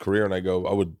Brian's career and I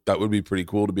go, that would be pretty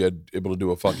cool to be able to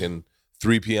do a fucking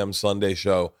 3 p.m. Sunday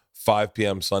show, 5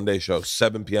 p.m. Sunday show,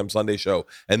 7 p.m. Sunday show,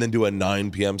 and then do a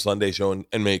 9 p.m. Sunday show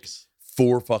and make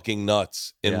 4 fucking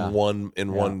nuts in one. I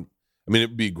mean,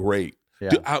 it'd be great. Yeah.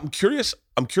 Dude, I'm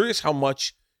curious how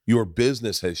much your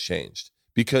business has changed,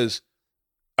 because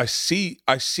I see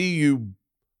you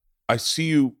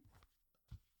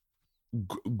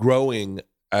growing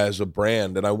as a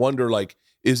brand, and I wonder, like,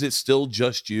 is it still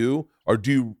just you, or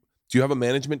do you have a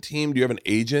management team? Do you have an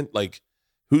agent? Like,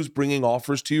 who's bringing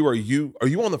offers to you? Are you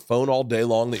on the phone all day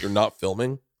long that you're not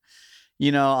filming?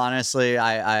 Honestly,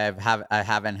 I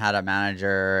haven't had a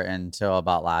manager until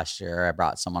about last year. I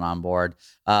brought someone on board,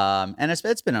 and it's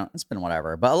been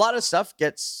whatever. But a lot of stuff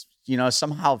gets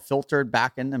somehow filtered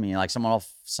back into me. Like someone will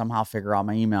somehow figure out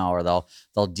my email, or they'll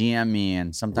DM me,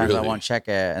 and sometimes I won't check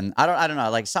it, and I don't know.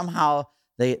 Like somehow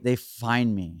they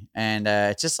find me, and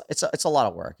it's just it's a lot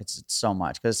of work. It's so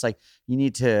much because it's like you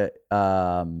need to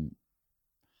have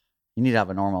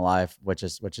a normal life, which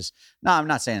is no, I'm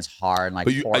not saying it's hard and like.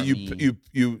 But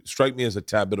you strike me as a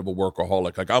tad bit of a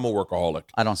workaholic. Like I'm a workaholic.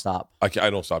 I don't stop. I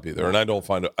don't stop either, and I don't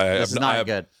find it. This is not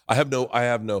good. I have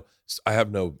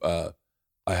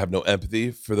no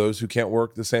empathy for those who can't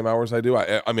work the same hours I do.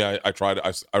 I mean, I try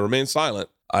to. I remain silent.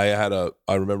 I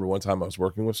remember one time I was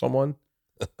working with someone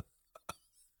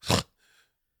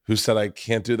who said I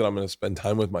can't do that. I'm going to spend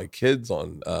time with my kids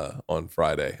on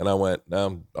Friday, and I went,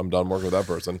 no, I'm done working with that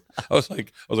person. I was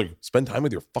like, spend time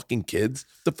with your fucking kids.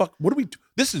 The fuck? What do we do?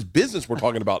 This is business we're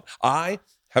talking about. I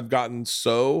have gotten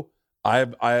so.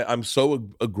 I'm so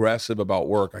aggressive about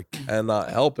work. I cannot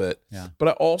help it. Yeah. But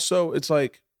I also, it's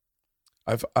like,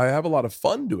 I have a lot of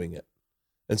fun doing it,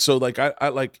 and so like I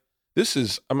like this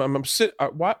is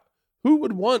who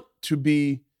would want to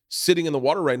be sitting in the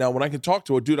water right now when I can talk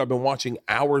to a dude I've been watching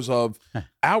hours of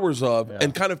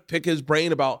and kind of pick his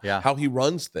brain about how he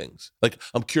runs things. Like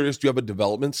I'm curious, do you have a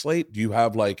development slate? Do you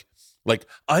have like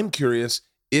I'm curious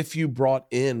if you brought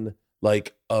in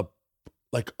like a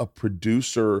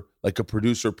producer, like a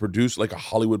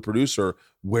Hollywood producer,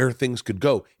 where things could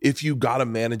go. If you got a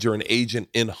manager, an agent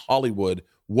in Hollywood,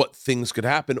 what things could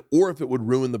happen, or if it would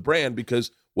ruin the brand, because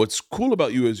what's cool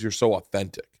about you is you're so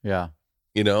authentic. Yeah.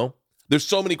 You know? There's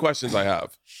so many questions I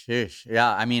have. Sheesh.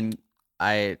 Yeah. I mean,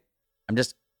 we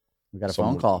got a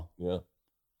phone call. Yeah.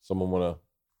 Someone want a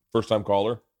first time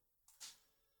caller?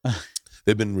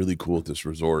 They've been really cool at this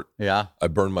resort. Yeah. I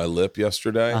burned my lip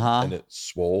yesterday and it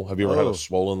swole. Have you ever had a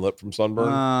swollen lip from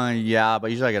sunburn? Yeah,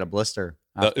 but usually I get a blister.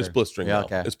 No, it's blistering now.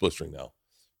 Okay. It's blistering now.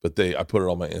 But I put it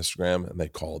on my Instagram and they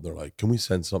called. They're like, can we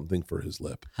send something for his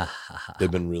lip?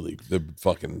 They're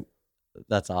fucking.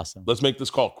 That's awesome. Let's make this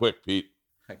call quick, Pete.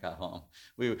 I got home.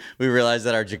 We realized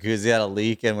that our jacuzzi had a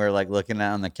leak and we were like looking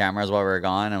at it on the cameras while we were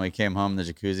gone. And we came home, the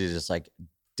jacuzzi is just like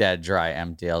dead dry,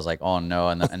 empty. I was like, oh no.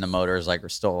 And the motors like were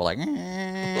still like,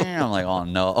 I'm like, oh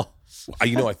no.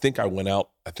 I think I went out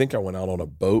on a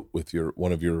boat with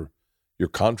one of your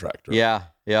contractors. Yeah.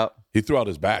 Yep. He threw out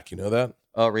his back. You know that?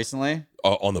 Oh, recently?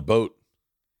 On the boat.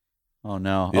 Oh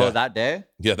no. Yeah. Oh, that day?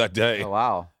 Yeah, that day. Oh,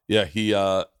 wow. Yeah. He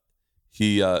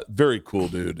very cool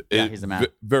dude. Yeah, he's the man.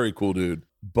 Very cool dude.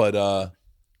 But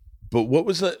what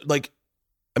was it like?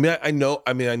 I mean, I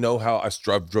know how I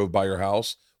drove by your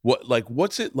house.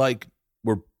 What's it like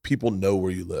where people know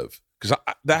where you live? Because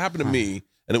that happened to me,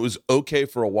 and it was okay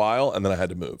for a while, and then I had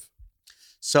to move.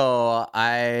 So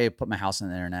I put my house on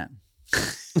the internet.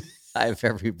 I have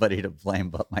everybody to blame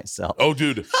but myself. Oh,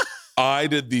 dude, I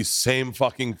did the same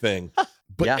fucking thing.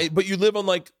 But you live on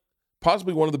like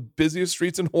possibly one of the busiest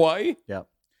streets in Hawaii. Yep.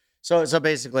 So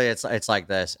basically, it's like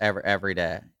this every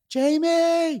day.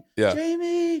 Jamie,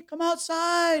 come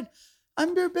outside.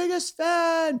 I'm your biggest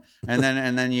fan. And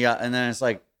then it's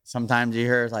like sometimes you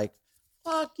hear like,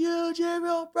 fuck you, Jamie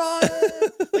O'Brien.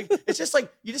 Like it's just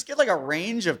like you just get like a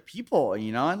range of people,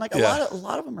 you know, and like a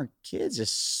lot of them are kids,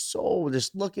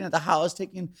 just looking at the house,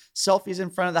 taking selfies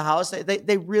in front of the house.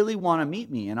 They really want to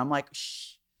meet me, and I'm like,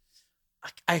 shh.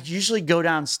 I usually go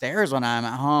downstairs when I'm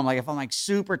at home. Like if I'm like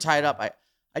super tied up,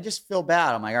 I just feel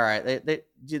bad. I'm like, all right,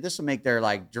 this will make their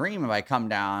like dream if I come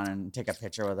down and take a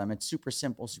picture with them. It's super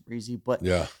simple, super easy. But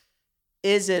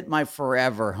is it my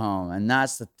forever home? And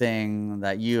that's the thing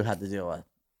that you had to deal with.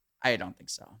 I don't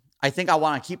think so. I think I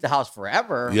want to keep the house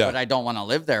forever, but I don't want to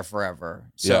live there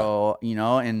forever. So, you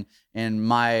know, in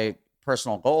my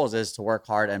personal goals is to work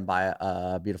hard and buy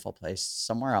a beautiful place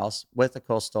somewhere else with a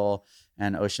coastal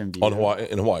and ocean view. In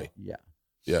Hawaii? Yeah.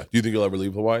 Yeah. Do you think you'll ever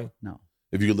leave Hawaii? No.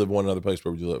 If you could live one other place,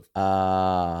 where would you live?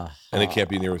 And it can't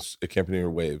be near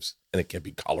waves, and it can't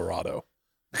be Colorado.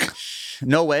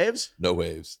 No waves? No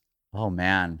waves. Oh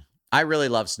man, I really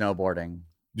love snowboarding.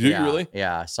 Do you really?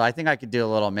 Yeah. So I think I could do a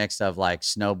little mix of like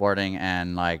snowboarding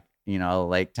and like, you know,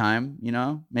 lake time, you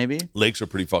know, maybe. Lakes are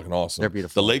pretty fucking awesome. They're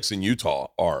beautiful. The lakes in Utah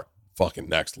are fucking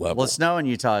next level. Well, snow in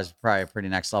Utah is probably pretty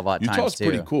next level at times too. Utah's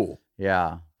pretty cool.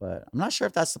 Yeah, but I'm not sure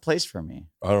if that's the place for me.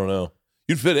 I don't know.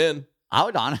 You'd fit in. I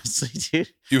would honestly,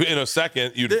 dude. In a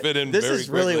second, you'd fit in. This very is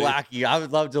really quickly. wacky. I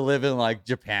would love to live in like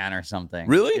Japan or something.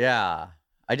 Really? Yeah.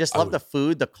 I just love the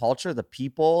food, the culture, the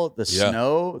people, the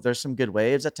snow. There's some good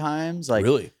waves at times. Like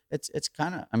really, it's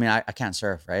kind of. I mean, I can't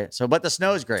surf, right? So, but the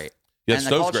snow is great. Yeah, and the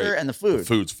culture great. And the food. The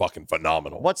food's fucking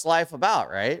phenomenal. What's life about,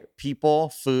 right? People,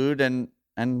 food, and.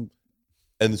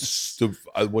 So,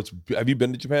 have you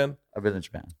been to Japan? I've been to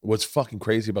Japan. What's fucking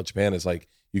crazy about Japan is like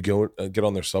you go get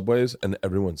on their subways and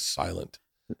everyone's silent.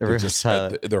 Everyone's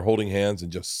silent. They're holding hands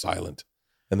and just silent.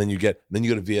 And then you go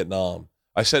to Vietnam.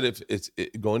 I said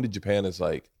going to Japan is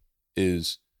like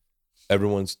is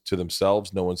everyone's to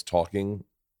themselves, no one's talking,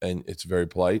 and it's very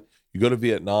polite. You go to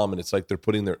Vietnam and it's like they're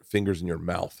putting their fingers in your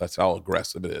mouth. That's how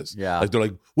aggressive it is. Yeah. Like they're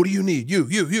like, what do you need? You.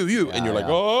 Yeah, And you're like,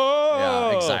 yeah. oh.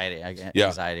 Yeah, anxiety. I get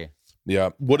anxiety.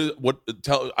 Yeah.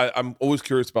 I'm always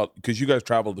curious about, because you guys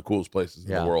travel to the coolest places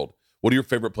in the Yeah. world. What are your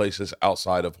favorite places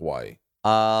outside of Hawaii?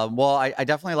 Well, I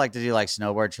definitely like to do like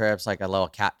snowboard trips, like a little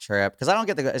cat trip, because I don't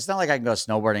get to go. It's not like I can go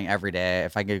snowboarding every day.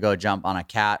 If I could go jump on a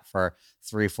cat for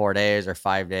 3-4 days or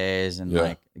 5 days and Yeah.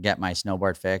 like get my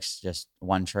snowboard fixed, just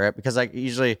one trip, because like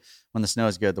usually when the snow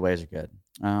is good, the waves are good.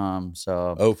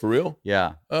 So Oh, for real?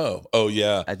 yeah, Oh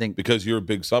yeah. I think Because your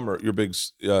big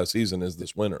season is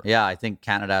this winter. yeah, I think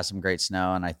Canada has some great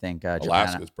snow, and I think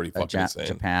Alaska is pretty fucking insane.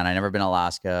 Japan. I never been to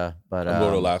Alaska, but I'm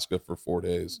going to Alaska for 4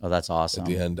 days. Oh, that's awesome. At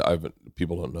the end,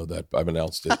 people don't know that. I haven't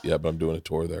announced it yet, but I'm doing a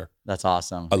tour there. That's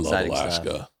awesome. I love Exciting Alaska.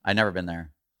 stuff. I've never been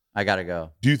there. I gotta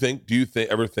go. Do you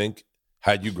ever think,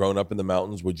 had you grown up in the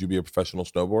mountains, would you be a professional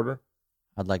snowboarder?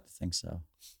 I'd like to think so.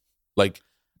 Like,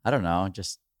 I don't know.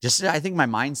 Just I think my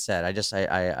mindset.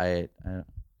 I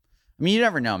mean, you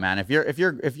never know, man. If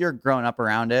you're growing up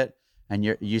around it and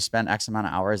you spend X amount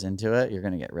of hours into it, you're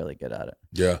gonna get really good at it.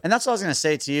 yeah, And that's what I was gonna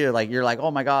say to you. Like, you're like, oh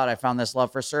my God, I found this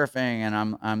love for surfing,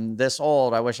 and I'm this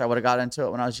old. I wish I would have got into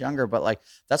it when I was younger. But like,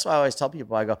 that's why I always tell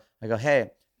people. I go,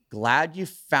 hey, glad you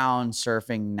found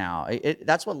surfing now.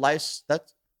 That's what life's.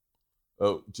 That's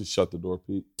oh, just shut the door,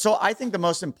 Pete. so. I think the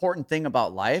most important thing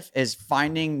about life is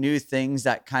finding new things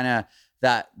that kind of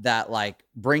that like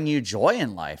bring you joy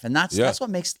in life, and that's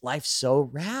what makes life so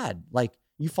rad. Like,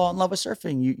 you fall in love with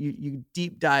surfing, you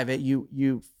deep dive it,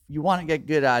 you want to get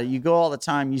good at it, you go all the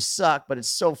time, you suck, but it's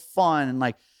so fun, and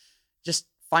like just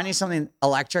finding something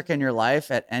electric in your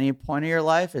life at any point of your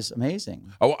life is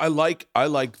amazing. Oh, I like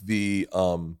the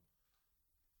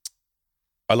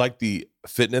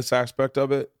fitness aspect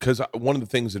of it, because one of the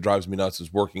things that drives me nuts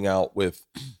is working out and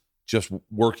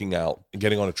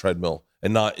getting on a treadmill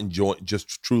and not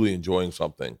just truly enjoying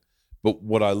something. But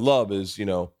what I love is,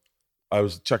 I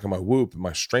was checking my Whoop and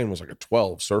my strain was like a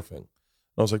 12 surfing. And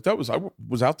I was like, I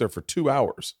was out there for 2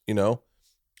 hours,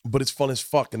 but it's fun as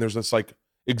fuck. And there's this like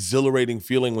exhilarating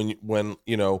feeling when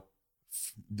it's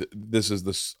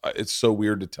so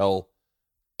weird to tell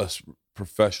a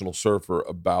professional surfer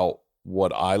about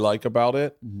what I like about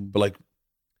it, but like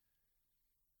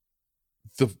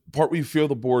the part where you feel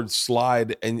the board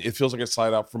slide and it feels like it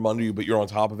slide out from under you, but you're on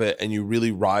top of it and you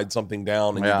really ride something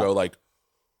down and you go like,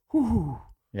 whoo.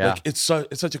 Yeah. Like it's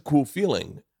such a cool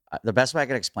feeling. The best way I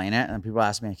could explain it, and people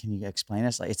ask me, can you explain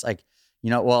this? Like, it's like,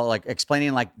 like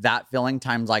explaining like that feeling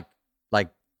times like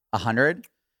 100.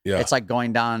 Yeah. It's like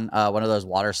going down one of those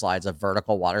water slides, a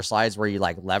vertical water slides where you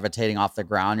like levitating off the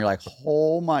ground. You're like,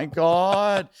 oh my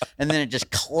God. And then it just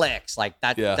clicks like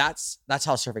that. Yeah. That's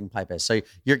how surfing pipe is. So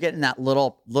you're getting that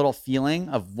little feeling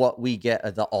of what we get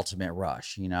at the ultimate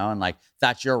rush, and like,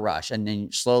 that's your rush. And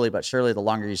then slowly but surely, the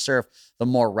longer you surf, the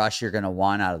more rush you're going to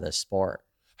want out of this sport.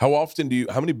 How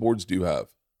many boards do you have?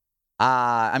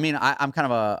 I mean, I'm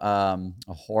kind of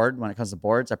a horde when it comes to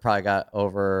boards. I probably got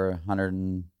over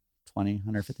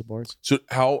 150 boards. So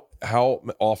how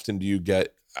often do you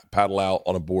paddle out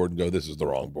on a board and go, this is the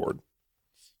wrong board?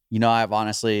 I've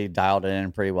honestly dialed it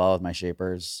in pretty well with my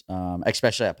shapers,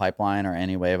 especially at Pipeline or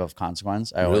any wave of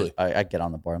consequence. I get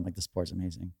on the board. I'm like, this board's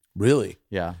amazing. Really?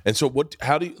 Yeah. And so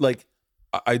how do you like,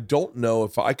 I don't know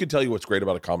if I could tell you what's great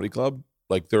about a comedy club.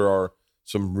 Like, there are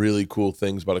some really cool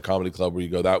things about a comedy club where you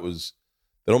go, they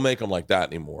don't make them like that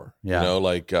anymore. Yeah.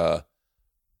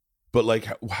 But like,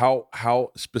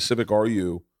 how specific are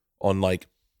you on like,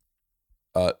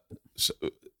 on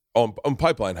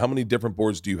Pipeline? How many different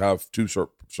boards do you have to surf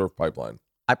Pipeline?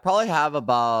 I probably have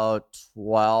about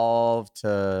 12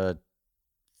 to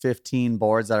 15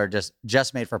 boards that are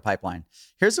just made for Pipeline.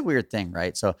 Here's the weird thing,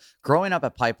 right? So growing up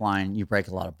at Pipeline, you break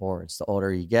a lot of boards. The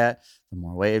older you get, the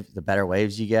more waves, the better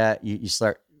waves you get. You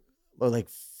start like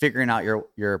figuring out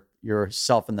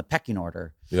yourself in the pecking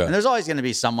order. Yeah. And there's always going to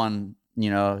be someone,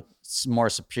 more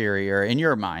superior in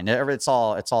your mind. It's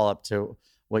all up to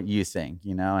what you think,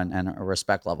 and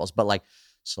respect levels. But like,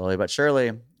 slowly but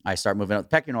surely, I start moving up the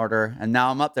pecking order, and now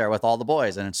I'm up there with all the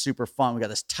boys, and it's super fun. We got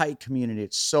this tight community.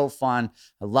 It's so fun.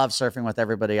 I love surfing with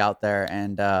everybody out there,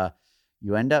 and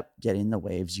you end up getting the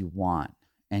waves you want,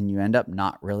 and you end up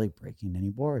not really breaking any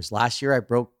boards. Last year, I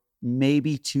broke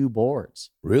maybe 2 boards.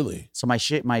 Really? So my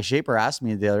shaper asked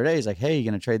me the other day, he's like, hey, you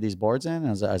going to trade these boards in? And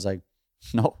I was like,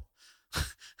 no.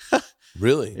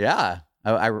 Really? Yeah.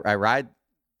 I ride.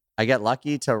 I get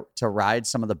lucky to ride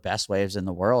some of the best waves in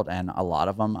the world, and a lot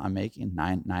of them I'm making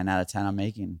 9 out of 10. I'm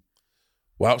making.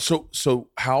 Wow. So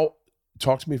how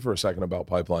talk to me for a second about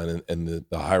Pipeline and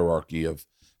the hierarchy of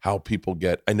how people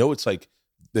get. I know it's like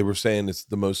they were saying it's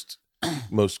the most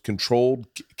controlled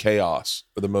chaos,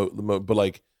 or but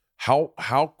like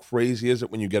how crazy is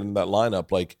it when you get in that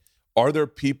lineup? Like, are there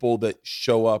people that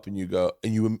show up and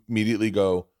you immediately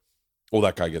go, well,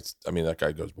 that guy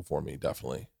goes before me,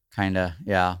 definitely. Kind of,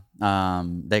 yeah.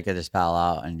 They could just pal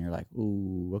out, and you're like,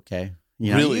 ooh, okay.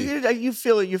 You know, Really? you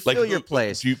feel like, your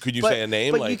place. Could you say a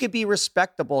name? But you could be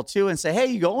respectable too, and say, "Hey,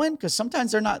 you going?" Because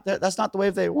sometimes they're not. That's not the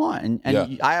wave they want.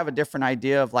 And I have a different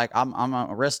idea of like I'm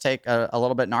a risk take a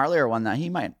little bit gnarlier one that he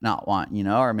might not want, you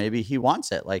know, or maybe he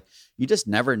wants it. Like you just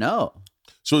never know.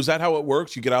 So is that how it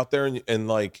works? You get out there and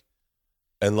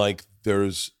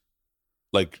there's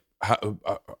like,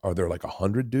 are there like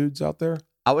 100 dudes out there?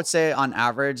 I would say on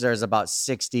average there's about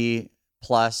 60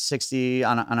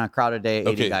 on a crowded day,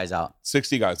 80 guys out.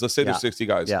 60 guys. Let's say there's 60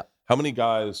 guys. Yeah. How many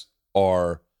guys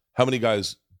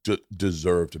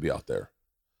deserve to be out there?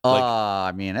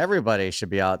 I mean, everybody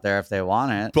should be out there if they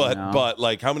want it. But you know? but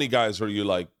like, how many guys are you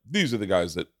like? These are the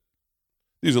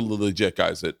legit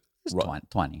guys that run.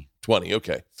 20. 20.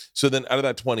 Okay. So then out of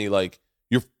that 20, like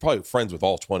you're probably friends with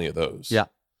all 20 of those. Yeah.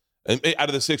 And out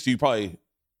of the 60, you probably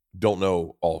don't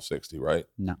know all 60, right?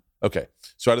 No. Okay.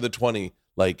 So out of the 20,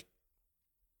 like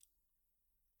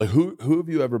who have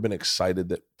you ever been excited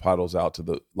that paddles out to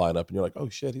the lineup and you're like, oh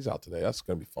shit, he's out today. That's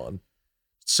gonna be fun.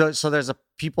 So there's a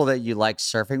people that you like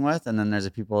surfing with, and then there's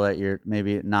a people that you're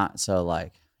maybe not so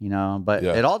like, you know. But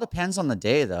it all depends on the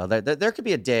day, though. There could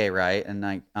be a day, right? And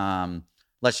like,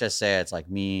 let's just say it's like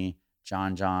me,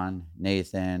 John,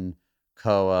 Nathan,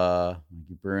 Koa,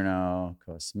 Mikey Bruno,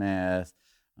 Koa Smith.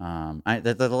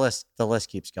 The list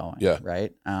keeps going. Yeah.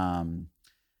 Right. And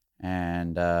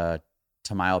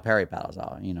Tamayo Perry paddles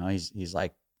out. You know, he's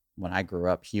like, when I grew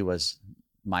up, he was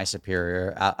my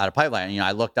superior out of Pipeline. You know,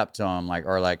 I looked up to him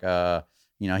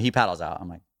you know, he paddles out. I'm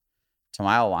like,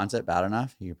 Tamayo wants it bad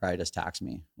enough. He could probably just tax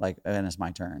me, like, and it's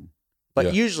my turn.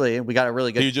 But usually we got a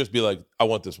really good. He'd just be like, I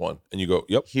want this one. And you go,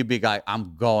 yep. He'd be like,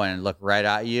 I'm going, and look right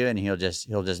at you. And he'll just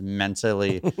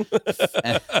mentally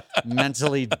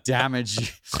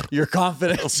damage your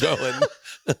confidence.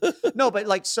 No, but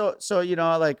like, so, you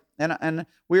know, like, and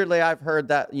weirdly, I've heard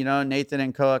that, you know, Nathan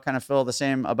and Koa kind of feel the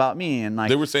same about me. And like,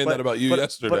 they were saying that about you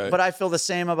yesterday. But I feel the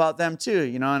same about them too,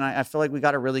 you know, and I feel like we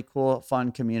got a really cool,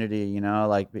 fun community, you know,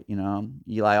 like, you know,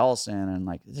 Eli Olsen, and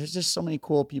like, there's just so many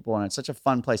cool people, and it's such a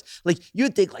fun place. Like,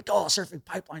 you'd think like, oh, surfing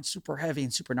Pipeline, super heavy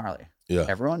and super gnarly. Yeah.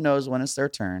 Everyone knows when it's their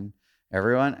turn.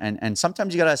 Everyone. And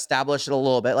sometimes you got to establish it a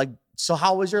little bit. Like, so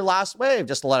how was your last wave?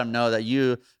 Just to let them know that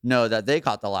you know that they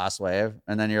caught the last wave.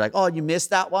 And then you're like, oh, you missed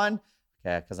that one?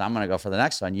 Okay, because I'm going to go for the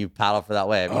next one. You paddle for that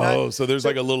wave. You know? So there's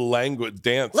like a little language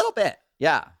dance. A little bit.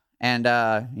 Yeah. And,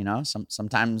 you know,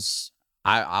 sometimes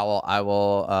I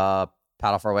will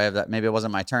paddle for a wave that maybe it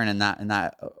wasn't my turn in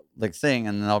that like thing.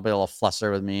 And then they'll be a little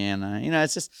fluster with me. And, you know,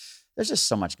 it's just, there's just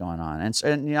so much going on.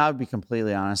 And you know, I would be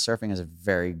completely honest, surfing is a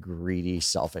very greedy,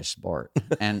 selfish sport.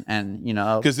 and you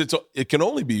know, because it can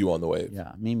only be you on the wave.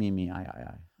 Yeah. Me,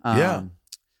 I. Yeah.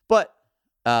 But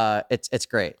it's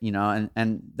great, you know,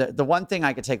 and the one thing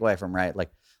I could take away from, right, like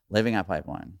living at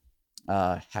Pipeline,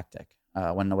 hectic.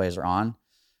 When the waves are on,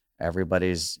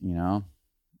 everybody's down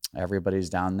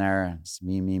there. It's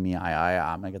me,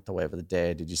 I. I'm gonna get the wave of the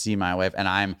day. Did you see my wave? And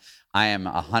I am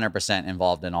 100%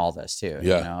 involved in all this too.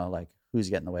 Yeah. You know, like, who's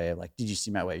getting the wave? Like, did you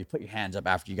see my wave? You put your hands up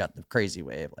after you got the crazy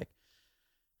wave. Like,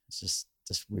 it's just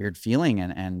this weird feeling,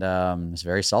 and it's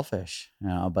very selfish, you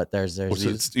know. But there's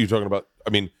you're talking about.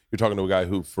 I mean, you're talking to a guy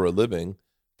who, for a living,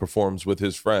 performs with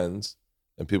his friends,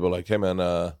 and people are like, hey man,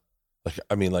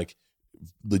 like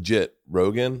legit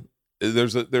Rogan.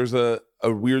 There's a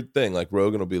weird thing. Like,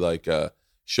 Rogan will be like,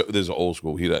 there's an old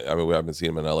school. We haven't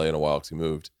seen him in LA in a while because he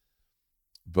moved.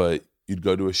 But you'd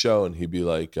go to a show and he'd be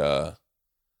like,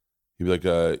 you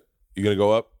gonna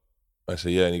go up? I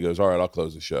say, yeah. And he goes, all right, I'll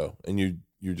close the show. And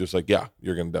you're just like, yeah,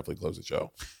 you're gonna definitely close the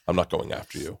show. I'm not going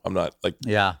after you. I'm not like,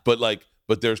 yeah. But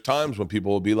there's times when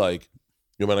people will be like,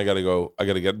 you know, man, I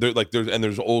gotta get there. Like,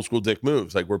 there's old school dick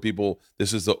moves, like where people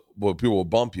will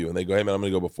bump you and they go, hey man, I'm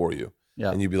gonna go before you.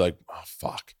 Yeah. And you'd be like, oh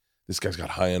fuck, this guy's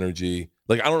got high energy.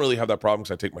 Like, I don't really have that problem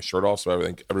because I take my shirt off, so I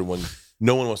think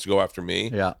no one wants to go after me.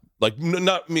 Yeah. Like,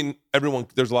 everyone.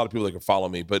 There's a lot of people that can follow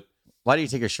me, but why do you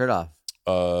take your shirt off?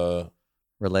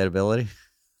 Relatability.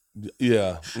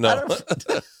 Yeah. No.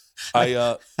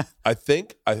 I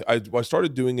think I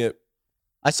started doing it.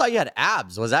 I saw you had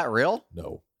abs. Was that real?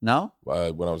 No.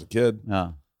 When I was a kid.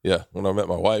 No. Yeah. When I met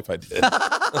my wife, I did.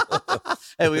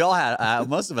 Hey, we all had,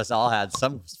 most of us all had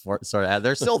some sort of,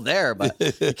 they're still there, but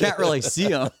you can't really see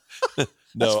them.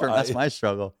 That's my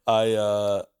struggle.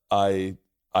 I I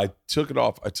took it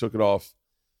off. I took it off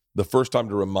the first time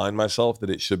to remind myself that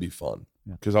it should be fun.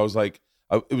 Because I was like,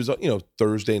 it was,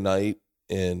 Thursday night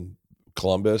in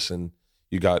Columbus, and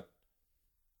you got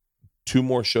 2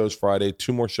 more shows Friday,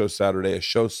 2 more shows Saturday, a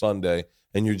show Sunday,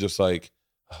 and you're just like,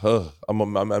 you're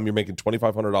making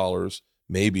 $2,500,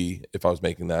 maybe, if I was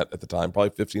making that at the time,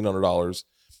 probably $1,500,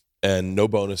 and no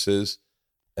bonuses,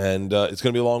 and it's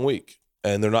going to be a long week,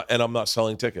 and I'm not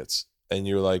selling tickets, and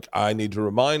you're like, I need to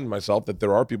remind myself that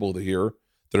there are people that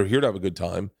are here to have a good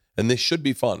time, and this should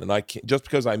be fun, and I can't, just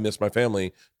because I miss my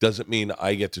family doesn't mean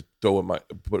I get to throw a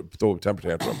temper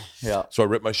tantrum. Yeah. So I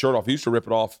ripped my shirt off. I used to rip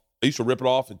it off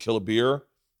and kill a beer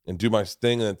and do my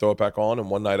thing and then throw it back on. And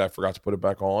one night I forgot to put it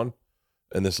back on.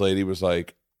 And this lady was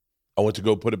like, I went to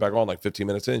go put it back on like 15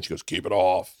 minutes in. She goes, keep it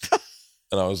off.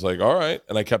 And I was like, all right.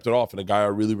 And I kept it off. And a guy I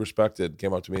really respected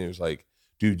came up to me and he was like,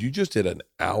 dude, you just did an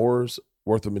hour's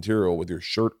worth of material with your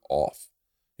shirt off.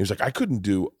 He was like, I couldn't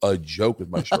do a joke with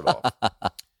my shirt off.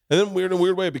 And then in a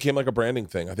weird way, it became like a branding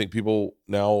thing. I think people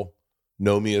now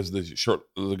know me as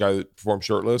the guy that performs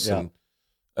shirtless. Yeah.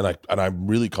 And I'm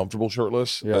really comfortable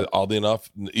shirtless, oddly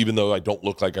enough, even though I don't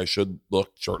look like I should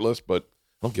look shirtless, but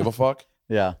I don't give a fuck.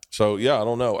 Yeah. So I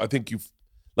don't know. I think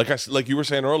like you were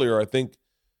saying earlier, I think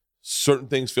certain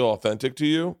things feel authentic to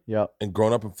you. Yeah. And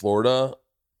growing up in Florida,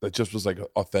 that just was like an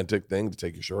authentic thing to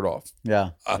take your shirt off.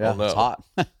 Yeah. I don't know. It's hot.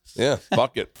 Yeah.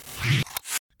 Fuck it.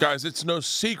 Guys, it's no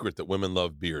secret that women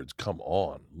love beards. Come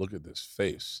on. Look at this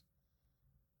face.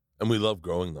 And we love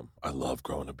growing them. I love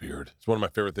growing a beard. It's one of my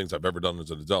favorite things I've ever done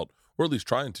as an adult, or at least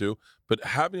trying to. But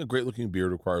having a great-looking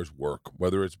beard requires work.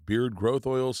 Whether it's beard growth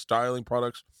oils, styling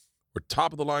products, or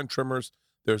top-of-the-line trimmers,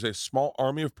 there's a small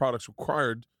army of products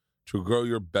required to grow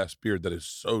your best beard. That is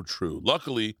so true.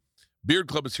 Luckily, Beard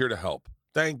Club is here to help.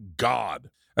 Thank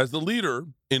God. As the leader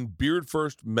in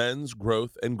beard-first men's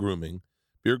growth and grooming,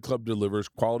 Beard Club delivers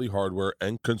quality hardware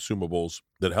and consumables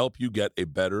that help you get a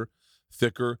better,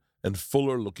 thicker, and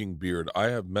fuller looking beard. I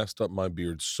have messed up my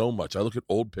beard so much. I look at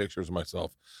old pictures of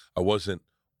myself. I wasn't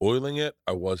oiling it.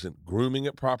 I wasn't grooming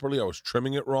it properly. I was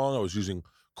trimming it wrong. I was using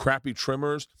crappy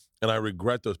trimmers, and I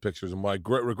regret those pictures. And what I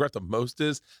regret the most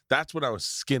is that's when I was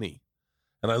skinny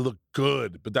and I looked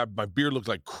good, but that my beard looked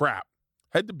like crap.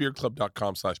 Head to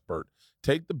beardclub.com/Bert.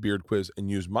 Take the beard quiz and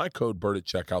use my code BERT at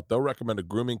checkout. They'll recommend a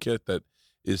grooming kit that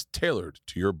is tailored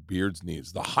to your beard's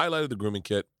needs. The highlight of the grooming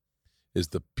kit is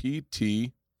the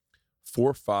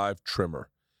PT45 trimmer.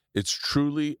 It's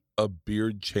truly a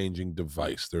beard-changing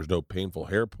device. There's no painful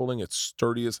hair pulling. It's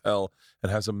sturdy as hell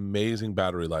and has amazing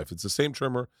battery life. It's the same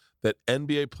trimmer that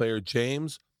NBA player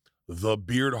James, the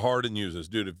Beard Harden, uses.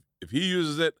 Dude, if he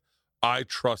uses it, I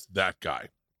trust that guy.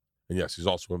 And yes, he's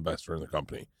also an investor in the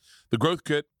company. The Growth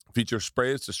Kit features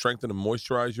sprays to strengthen and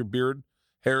moisturize your beard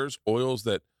hairs, oils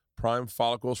that prime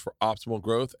follicles for optimal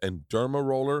growth, and Derma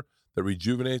Roller that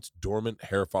rejuvenates dormant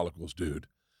hair follicles. Dude,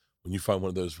 when you find one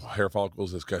of those hair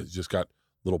follicles that's just got a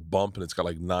little bump and it's got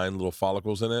like 9 little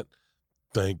follicles in it,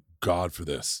 thank God for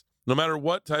this. No matter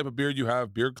what type of beard you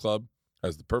have, Beard Club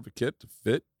has the perfect kit to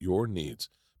fit your needs.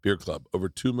 Beard Club, over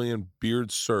 2 million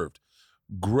beards served.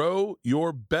 Grow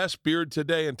your best beard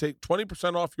today and take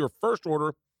 20% off your first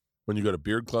order when you go to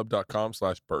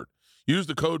beardclub.com/Bert. Use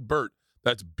the code BERT.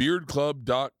 That's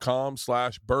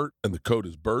beardclub.com/Bert, and the code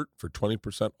is BERT for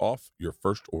 20% off your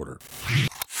first order.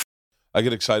 I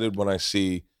get excited when I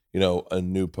see, a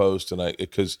new post, and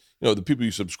because the people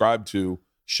you subscribe to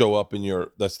show up in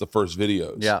that's the first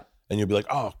videos. Yeah. And you'll be like,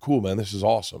 oh, cool, man, this is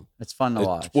awesome. It's fun to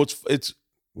watch. It's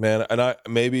man, and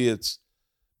maybe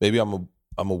I'm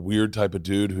a weird type of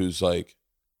dude who's like,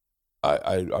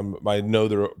 I know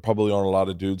there probably aren't a lot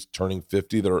of dudes turning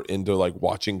 50 that are into like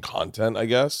watching content, I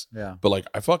guess. Yeah. But like,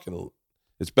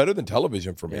 it's better than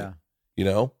television for me. Yeah.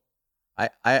 I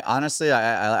honestly,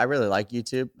 I really like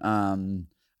YouTube.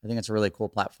 I think it's a really cool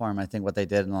platform. I think what they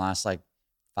did in the last like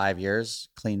 5 years,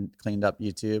 cleaned up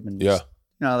YouTube, and just,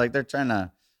 like they're trying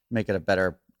to make it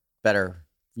a better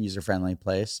user-friendly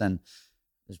place. And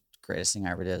the greatest thing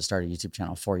I ever did is start a YouTube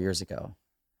channel 4 years ago.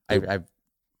 I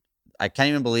can't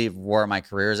even believe where my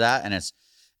career is at. And it's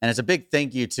a big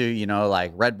thank you to,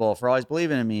 like Red Bull for always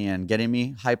believing in me and getting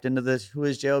me hyped into the Who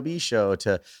Is JLB show,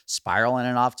 to spiraling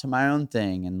it off to my own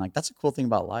thing. And like, that's a cool thing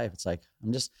about life. It's like,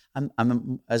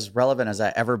 I'm as relevant as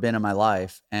I ever been in my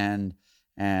life. And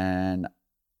I'm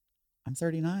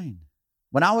 39.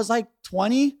 When I was like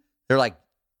 20, they're like,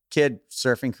 kid,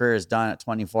 surfing career is done at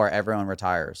 24. Everyone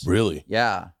retires. Really?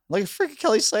 Yeah. Like freaking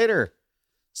Kelly Slater,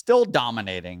 still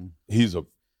dominating. He's a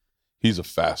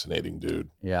fascinating dude.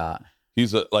 Yeah.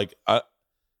 He's because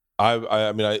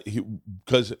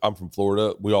I'm from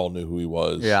Florida, we all knew who he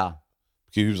was. Yeah.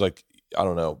 He was like, I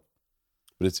don't know,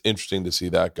 but it's interesting to see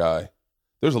that guy.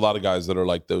 There's a lot of guys that are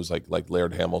like those, like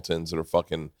Laird Hamiltons that are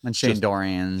fucking. And Shane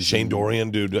Dorian. Shane Dorian,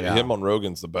 dude. Yeah. Him on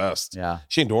Rogan's the best. Yeah.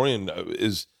 Shane Dorian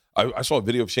is. I saw a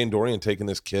video of Shane Dorian taking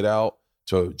this kid out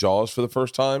to Jaws for the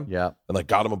first time. Yeah. And like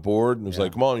got him aboard and was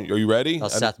like, "Come on, are you ready?"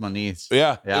 Seth Moniz.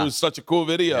 Yeah, Yeah. it was such a cool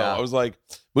video. Yeah. I was like,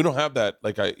 we don't have that.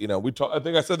 Like I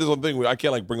think I said this one thing. I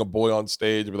can't like bring a boy on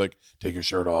stage and be like, take your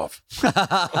shirt off.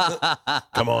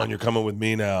 Come on, you're coming with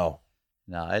me now.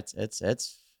 No, it's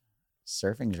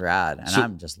surfing's rad, and So-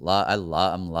 I'm just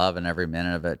I'm loving every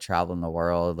minute of it. Traveling the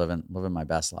world, living my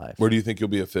best life. Where do you think you'll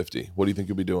be at 50? What do you think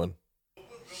you'll be doing?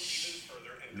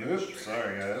 Oops,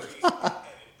 sorry guys.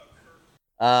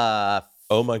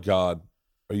 Oh my God.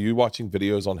 Are you watching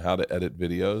videos on how to edit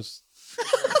videos?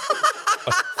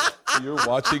 You're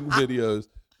watching videos.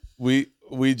 We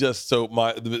just, so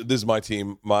this is my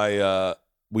team. My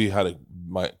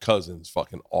cousin's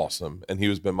fucking awesome. And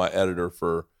he's been my editor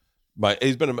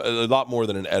he's been a lot more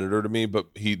than an editor to me, but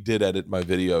he did edit my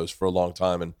videos for a long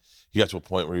time. And he got to a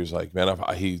point where he was like, man,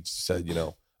 he said,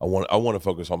 I want to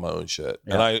focus on my own shit.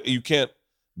 Yeah. And you can't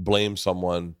blame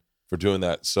someone for doing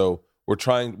that. So we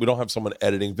don't have someone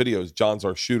editing videos. John's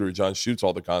our shooter. John shoots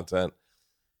all the content.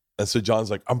 And so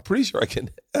John's like, I'm pretty sure I can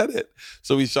edit.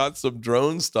 So he shot some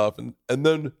drone stuff. And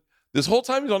then this whole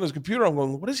time he's on his computer, I'm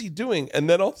going, what is he doing? And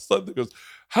then all of a sudden it goes,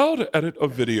 how to edit a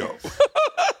video.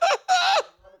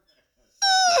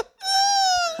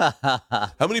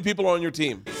 How many people are on your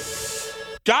team?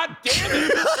 God damn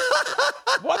it.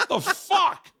 What the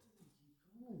fuck?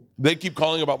 They keep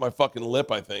calling about my fucking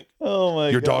lip, I think. Oh my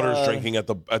Your daughter's drinking at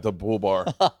the pool bar.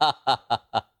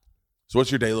 So what's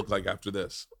your day look like after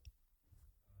this?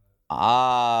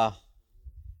 The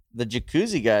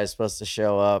jacuzzi guy is supposed to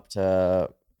show up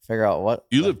to figure out what.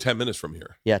 You live 10 minutes from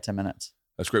here. Yeah, 10 minutes.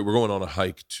 That's great. We're going on a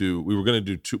hike we were going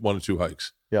to do one or two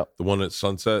hikes. Yep. The one at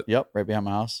Sunset. Yep, right behind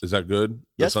my house. Is that good?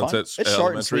 Yeah, The it's fun. Sunset's It's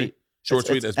short and sweet. Short,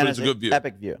 sweet. But it's a good view.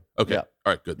 Epic view. Okay. Yeah.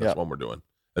 All right, good. That's Yeah. one we're doing.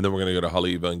 And then we're going to go to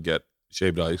Haleiwa and get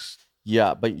shaved ice.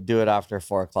 Yeah, but you do it after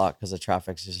 4 o'clock because the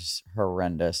traffic's just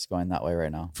horrendous going that way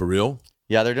right now. For real?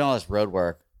 Yeah, they're doing all this road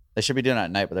work. They should be doing it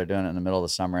at night, but they're doing it in the middle of the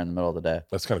summer, in the middle of the day.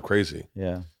 That's kind of crazy.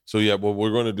 Yeah. So yeah, well,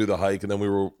 we're going to do the hike, and then we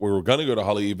were going to go to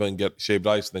Haleiwa and get shaved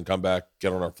ice, and then come back,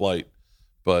 get on our flight.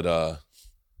 But I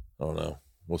don't know.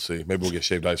 We'll see. Maybe we'll get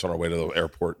shaved ice on our way to the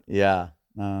airport. Yeah.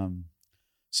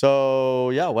 So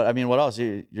yeah, what else?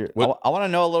 I want to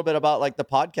know a little bit about like the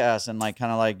podcast and like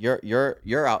kind of like your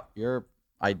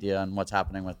idea and what's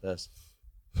happening with this.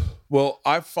 Well,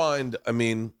 I find,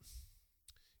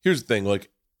 here's the thing. Like,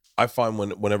 I find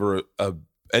whenever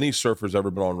any surfer's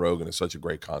ever been on Rogan, it's such a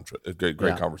great great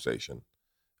Yeah. conversation.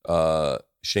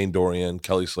 Shane Dorian,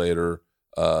 Kelly Slater,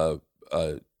 Laird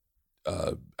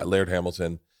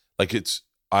Hamilton. Like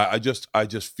I just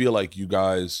feel like you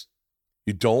guys,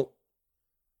 you don't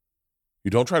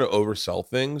try to oversell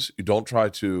things. You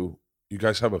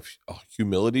guys have a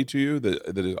humility to you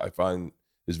that I find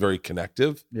is very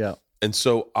connective. Yeah. And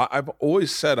so I've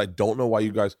always said, I don't know why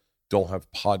you guys don't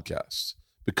have podcasts,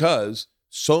 because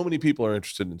so many people are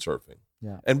interested in surfing.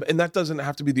 Yeah. And that doesn't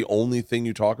have to be the only thing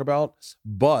you talk about.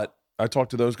 But I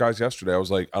talked to those guys yesterday. I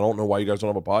was like, I don't know why you guys don't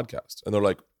have a podcast. And they're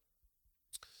like,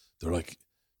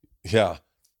 yeah,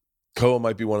 Koa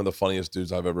might be one of the funniest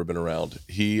dudes I've ever been around.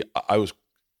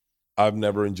 I've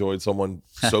never enjoyed someone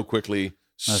so quickly,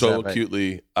 so epic.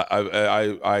 acutely.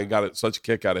 I got such a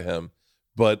kick out of him.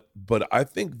 But I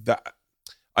think that,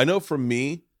 I know for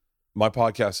me, my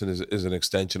podcast is an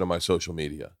extension of my social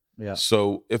media. Yeah.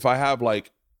 So if I have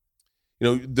like,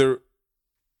 it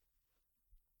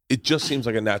just seems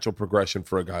like a natural progression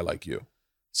for a guy like you.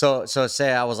 So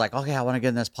say I was like, okay, I want to get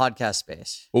in this podcast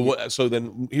space. Well, so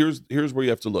then here's where you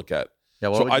have to look at. Yeah.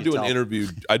 What So would I you do tell- an interview.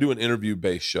 I do an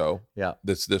interview-based show. Yeah.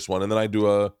 That's this one, and then I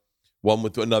do one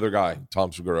with another guy,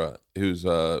 Tom Segura, who's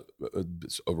a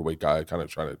overweight guy. I kind of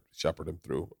trying to shepherd him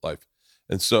through life,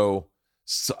 and so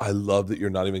I love that you're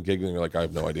not even giggling. You're like, I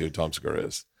have no idea who Tom Segura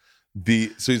is.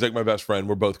 So he's like my best friend.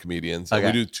 We're both comedians. And Okay.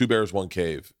 we do Two Bears, One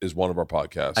Cave is one of our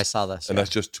podcasts. I saw this. And yeah.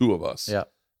 that's just two of us. Yeah.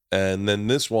 And then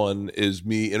this one is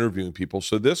me interviewing people.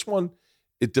 So this one,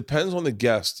 it depends on the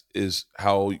guest is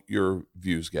how your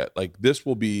views get. Like this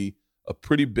will be a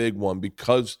pretty big one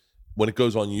because when it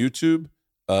goes on YouTube,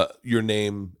 your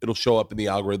name, it'll show up in the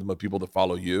algorithm of people that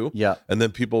follow you. Yeah. And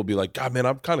then people will be like, God, man,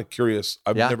 I'm kind of curious.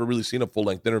 I've Yeah. never really seen a full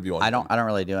length interview on I you." don't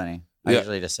really do any. I Yeah.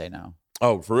 usually just say no.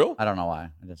 Oh, for real? I don't know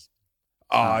why. I just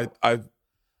I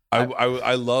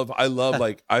love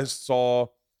like I saw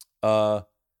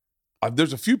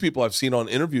there's a few people I've seen on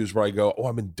interviews where I go, oh,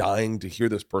 I've been dying to hear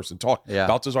this person talk. Yeah.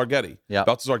 Baltazar Getty. Yeah.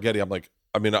 Baltazar Getty. I'm like,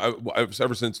 I mean,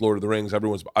 ever since Lord of the Rings, I've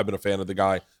been a fan of the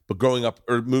guy. But growing up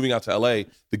or moving out to LA,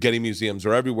 the Getty museums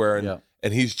are everywhere,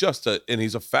 and he's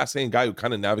he's a fascinating guy who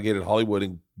kind of navigated Hollywood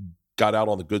and got out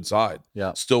on the good side.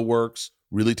 Yeah, still works,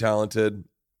 really talented,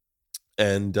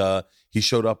 and he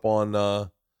showed up on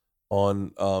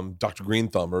Dr. Green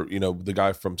Thumb, or the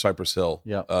guy from Cypress Hill,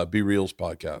 Be Real's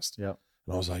podcast. Yeah,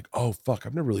 and I was like, oh fuck,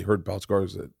 I've never really heard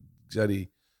Balthazar Getty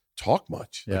talk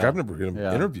much. Like I've never heard him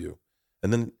interview,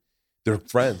 and then. They're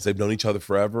friends. They've known each other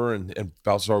forever. And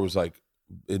Balthazar was like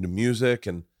into music.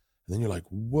 And then you're like,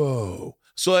 whoa.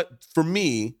 So for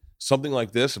me, something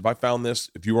like this, if I found this,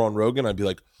 if you were on Rogan, I'd be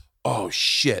like, oh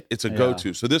shit, it's a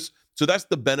go-to. So that's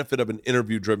the benefit of an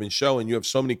interview-driven show. And you have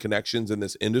so many connections in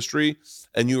this industry.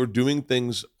 And you are doing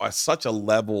things at such a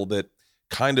level that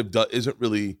kind of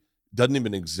doesn't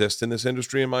even exist in this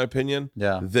industry, in my opinion.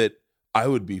 Yeah. That I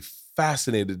would be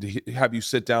fascinated to have you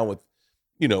sit down with,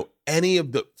 any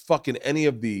of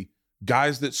the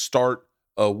guys that start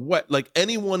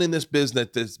anyone in this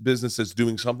business that's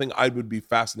doing something, I would be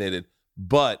fascinated.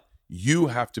 But it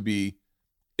has to be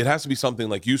something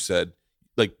like you said.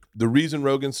 Like the reason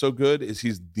Rogan's so good is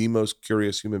he's the most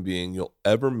curious human being you'll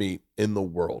ever meet in the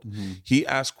world. Mm-hmm. He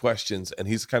asks questions, and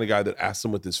he's the kind of guy that asks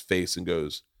them with his face and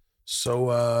goes,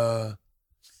 so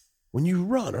when you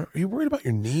run, are you worried about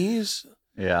your knees?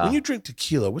 Yeah. When you drink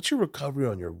tequila, what's your recovery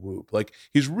on your whoop? Like,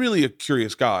 he's really a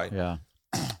curious guy. Yeah.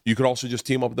 You could also just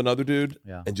team up with another dude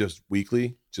and just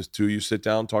weekly, just two of you sit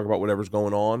down, talk about whatever's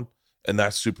going on. And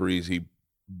that's super easy.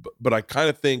 But I kind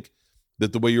of think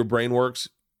that the way your brain works,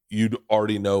 you'd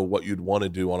already know what you'd want to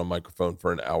do on a microphone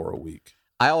for an hour a week.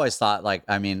 I always thought,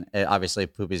 obviously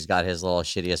Poopy's got his little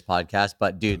shittiest podcast,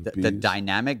 but dude, the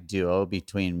dynamic duo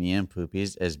between me and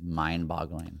Poopy's is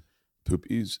mind-boggling.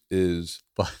 Poopies is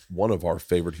one of our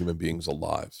favorite human beings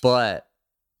alive. But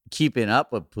keeping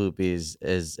up with Poopies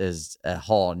is a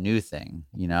whole new thing,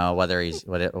 whether he's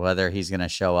going to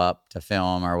show up to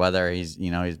film or whether he's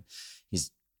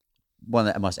one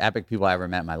of the most epic people I ever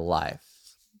met in my life.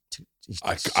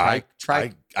 I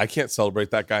can't celebrate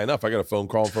that guy enough. I got a phone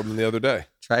call from him the other day.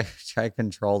 Try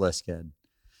control this kid.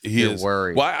 You're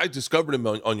worried. Well, I discovered him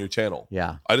on your channel.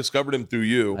 Yeah. I discovered him through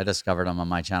you. I discovered him on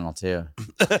my channel too.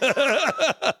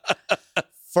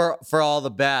 for all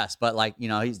the best, but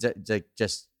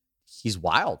he's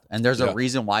wild. And there's a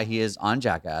reason why he is on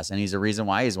Jackass, and he's a reason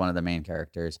why he's one of the main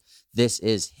characters. This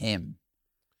is him.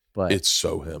 But it's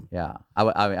so him. Yeah.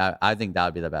 I think that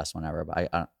would be the best one ever, but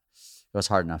it was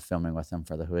hard enough filming with him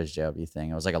for the Who Is JLB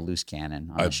thing. It was like a loose cannon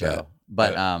on the show.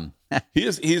 But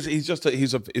he's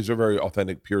a very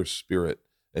authentic, pure spirit,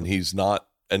 and he's not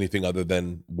anything other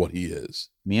than what he is.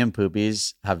 Me and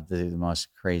Poopies have the most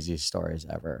crazy stories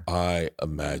ever. I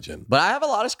imagine. But I have a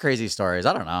lot of crazy stories.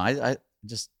 I don't know. I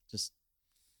just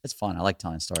it's fun. I like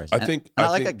telling stories. I think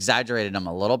exaggerated them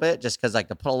a little bit just because to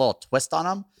put a little twist on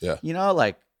them. Yeah.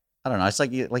 I don't know. It's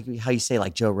like how you say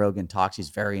Joe Rogan talks. He's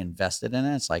very invested in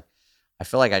it. It's like. I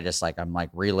feel like I'm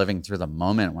reliving through the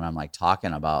moment when I'm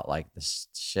talking about this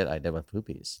shit I did with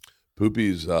Poopies.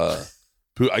 Poopies,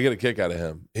 I get a kick out of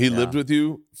him. He lived with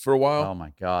you for a while. Oh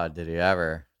my God, did he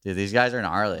ever? Dude, these guys are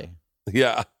gnarly.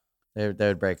 Yeah. They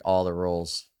would break all the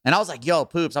rules. And I was like, yo,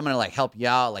 Poops, I'm going to help you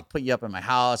out, put you up in my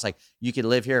house. You could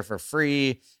live here for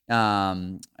free.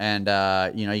 You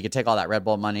could take all that Red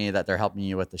Bull money that they're helping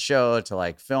you with the show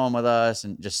to film with us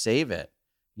and just save it,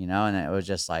 and it was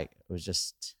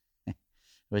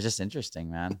just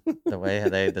interesting, man, the way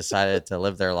they decided to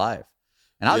live their life.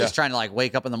 And I was just trying to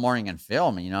wake up in the morning and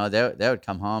film. They would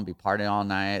come home, be partying all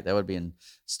night. They would be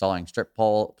installing strip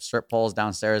poles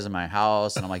downstairs in my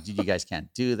house. And I'm like, dude, you guys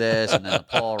can't do this. And then the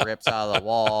pole rips out of the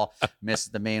wall,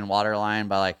 misses the main water line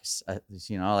by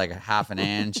a half an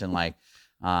inch. And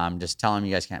I'm just telling them,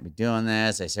 you guys can't be doing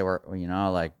this. They say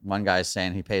one guy's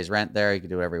saying he pays rent there. He could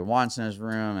do whatever he wants in his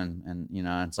room. And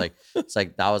it's like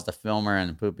that was the filmer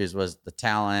and Poopies was the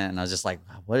talent. And I was just like,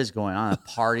 what is going on at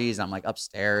parties? I'm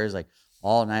upstairs,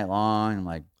 all night long. I'm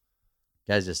like,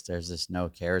 guys, there's just no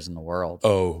cares in the world.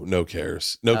 Oh, no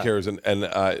cares. No cares. And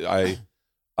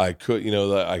I could,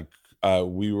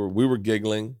 we were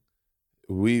giggling.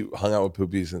 We hung out with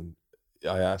Poopies and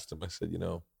I asked him, I said,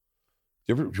 do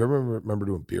you ever remember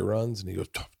doing beer runs? And he goes,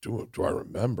 do I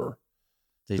remember?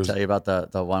 Did he tell you about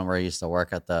the one where he used to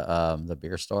work at the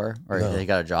beer store? Or he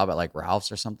got a job at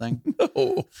Ralph's or something?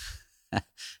 No.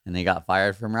 And he got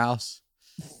fired from Ralph's?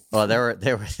 Well,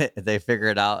 they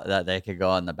figured out that they could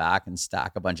go in the back and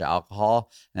stack a bunch of alcohol,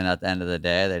 and at the end of the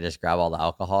day, they just grab all the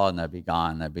alcohol and they'd be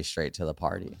gone. They'd be straight to the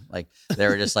party. Like they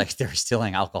were just like they were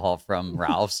stealing alcohol from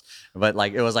Ralph's, but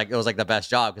like it was like the best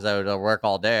job because I would work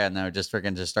all day and they would just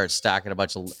freaking just start stacking a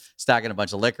bunch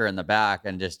of liquor in the back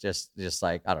and just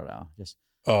like I don't know, just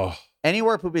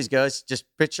anywhere Poopies goes, just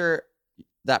picture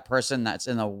that person that's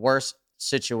in the worst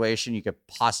situation you could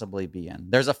possibly be in.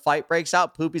 There's a fight breaks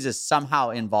out, Poopies is somehow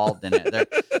involved in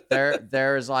it.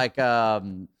 There's like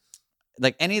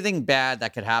anything bad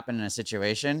that could happen in a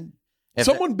situation.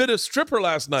 Someone bit a stripper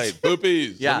last night.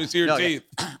 Poopies. Yeah, Let me see your teeth.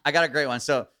 I got a great one.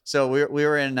 So we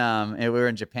were in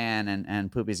Japan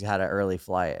and Poopies had an early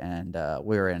flight and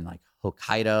we were in like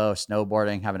Hokkaido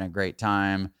snowboarding, having a great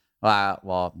time.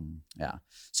 Well, yeah.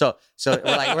 So we're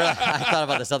like I thought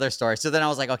about this other story. So then I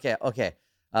was like, okay.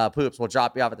 Poops, we'll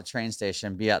drop you off at the train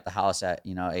station, be at the house at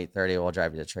 8:30. We'll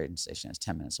drive you to the train station. It's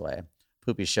 10 minutes away.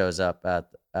 Poopy shows up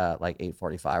at like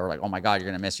 8:45. We're like, oh my God,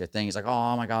 you're gonna miss your thing. He's like,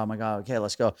 oh my God. Okay,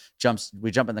 let's go.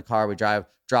 We jump in the car, we drive,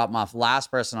 drop him off, last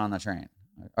person on the train.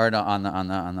 Or no,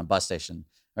 on the bus station.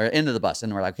 Or into the bus.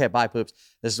 And we're like, okay, bye, Poops.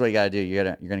 This is what you gotta do.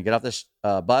 You're gonna get off this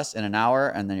bus in an hour,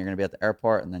 and then you're gonna be at the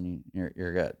airport, and then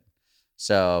you're good.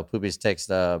 So Poopies takes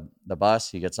the bus.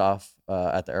 He gets off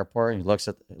at the airport. He looks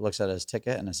at his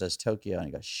ticket and it says Tokyo. And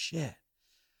he goes, shit,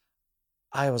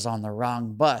 I was on the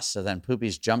wrong bus. So then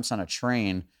Poopies jumps on a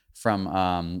train from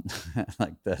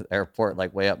like the airport,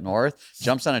 like way up north,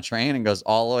 jumps on a train and goes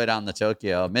all the way down to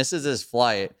Tokyo, misses his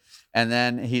flight. And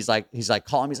then he's like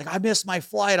calling me. He's like, I missed my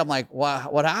flight. I'm like,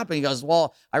 what happened? He goes,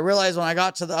 well, I realized when I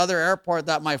got to the other airport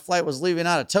that my flight was leaving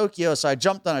out of Tokyo. So I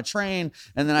jumped on a train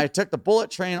and then I took the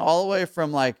bullet train all the way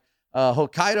from like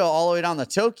Hokkaido all the way down to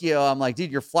Tokyo. I'm like,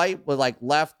 dude, your flight was like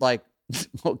left like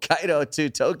Hokkaido to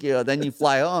Tokyo. Then you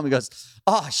fly home. He goes,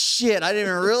 oh shit, I didn't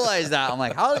even realize that. I'm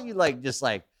like, how do you like just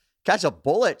like catch a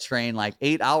bullet train like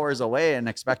 8 hours away and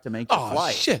expect to make your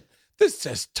flight? Shit, this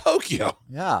says Tokyo.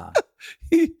 Yeah.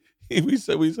 We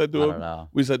said to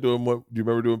him, what, do you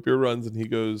remember doing beer runs? And he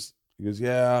goes,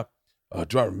 yeah.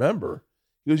 Do I remember?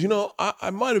 He goes, I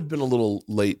might have been a little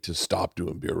late to stop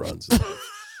doing beer runs.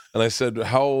 And I said,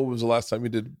 how old was the last time you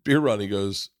did a beer run? He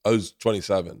goes, I was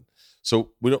 27.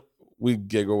 So we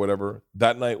gig or whatever.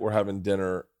 That night we're having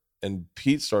dinner and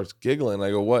Pete starts giggling. I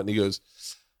go, what? And he goes,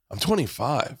 I'm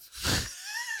 25.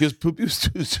 He goes, Poopy was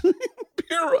doing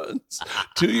beer runs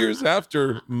 2 years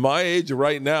after my age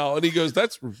right now. And he goes,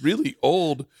 that's really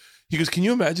old. He goes, can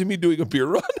you imagine me doing a beer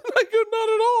run? And I go, not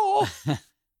at all.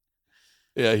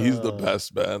 Yeah, he's the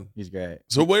best, man. He's great.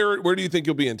 So where do you think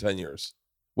you'll be in 10 years?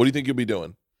 What do you think you'll be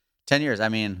doing? 10 years. I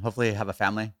mean, hopefully have a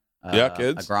family.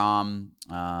 Kids. A Grom.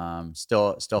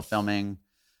 Still filming,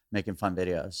 making fun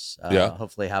videos.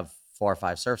 Hopefully have 4 or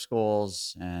 5 surf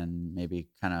schools and maybe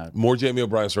kind of more Jamie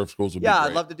O'Brien surf schools would be great.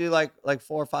 I'd love to do like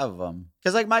 4 or 5 of them.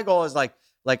 Cause like my goal is like,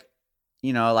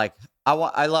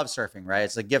 I love surfing, right?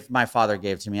 It's a gift my father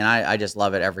gave to me and I just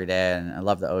love it every day. And I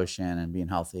love the ocean and being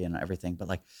healthy and everything. But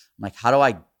like, I'm like, how do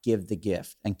I give the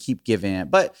gift and keep giving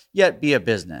it, but yet be a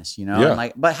business, Yeah. And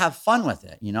like, but have fun with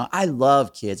it. I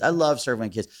love kids. I love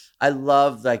surfing kids. I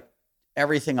love like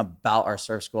everything about our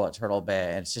surf school at Turtle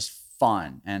Bay. And it's just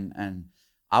fun. And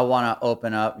I want to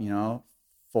open up,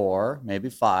 4, maybe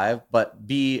 5, but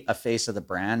be a face of the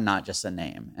brand, not just a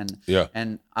name.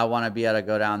 And I want to be able to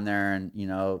go down there and,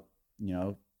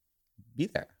 be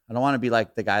there. I don't want to be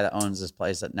like the guy that owns this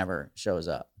place that never shows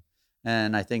up.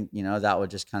 And I think, that would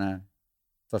just kind of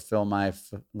fulfill my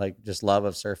just love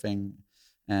of surfing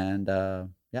and,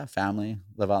 family,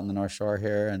 live out in the North Shore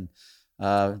here and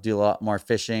do a lot more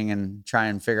fishing and try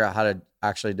and figure out how to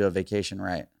actually do a vacation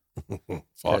right.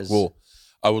 Well,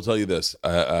 I will tell you this.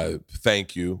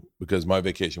 Thank you, because my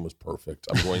vacation was perfect.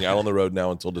 I'm going out on the road now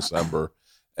until December,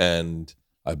 and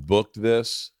I booked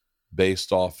this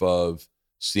based off of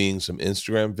seeing some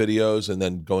Instagram videos and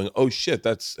then going, oh shit,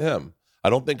 that's him.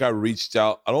 I don't think I reached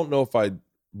out. I don't know if I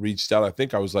reached out. I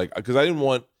think I was like, because I didn't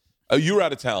want, you were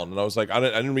out of town, and I was like, I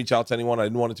didn't reach out to anyone. I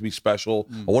didn't want it to be special.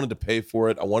 I wanted to pay for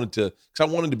it. I wanted to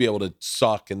be able to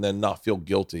suck and then not feel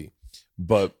guilty.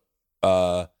 But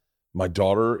my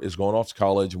daughter is going off to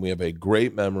college, and we have a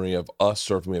great memory of us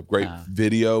surfing. We have great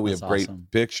video. We have great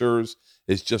pictures.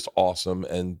 It's just awesome.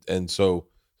 And so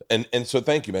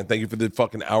thank you, man. Thank you for the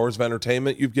fucking hours of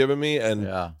entertainment you've given me.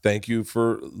 And thank you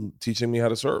for teaching me how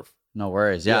to surf. No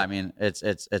worries. Yeah. I mean,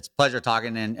 it's pleasure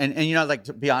talking. And like,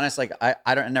 to be honest, like I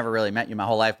never really met you my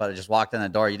whole life, but I just walked in the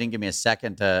door. You didn't give me a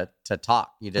second to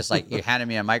talk. You just you handed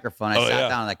me a microphone. I sat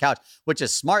down on the couch, which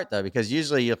is smart though, because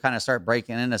usually you'll kind of start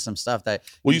breaking into some stuff that.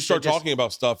 Well, you start talking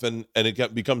about stuff and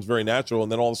it becomes very natural. And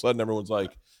then all of a sudden everyone's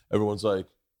like, everyone's like,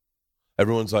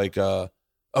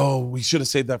 oh, we should have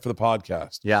saved that for the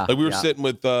podcast. Yeah. Like we were sitting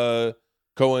with Koa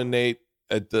and Nate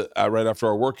at the right after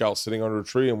our workout, sitting under a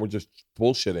tree, and we're just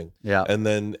bullshitting. Yeah. And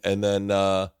then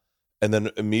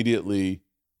immediately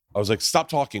I was like, stop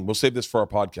talking. We'll save this for our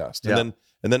podcast.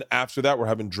 And then after that, we're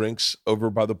having drinks over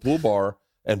by the pool bar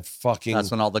and fucking.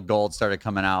 That's when all the gold started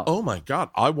coming out. Oh my God.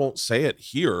 I won't say it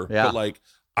here, but like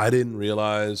I didn't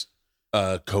realize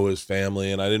Koa's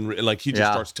family, and I didn't he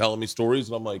just starts telling me stories,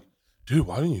 and I'm like, dude,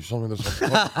 why didn't you tell me this on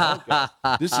the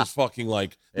podcast? This is fucking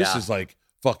like, this is like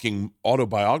fucking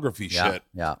autobiography shit.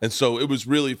 Yeah. And so it was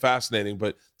really fascinating,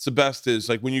 but it's the best is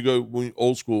like when you'd go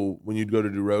to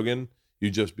do Rogan,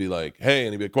 you'd just be like, hey,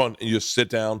 and he'd be like, come on, and you just sit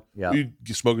down, you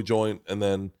smoke a joint, and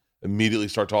then immediately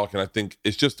start talking. I think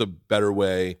it's just a better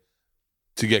way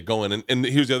to get going. And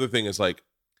here's the other thing is like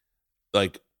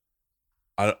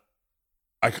I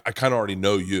kind of already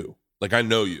know you. Like I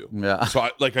know you. Yeah. So I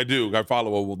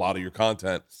follow a lot of your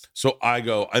content. So I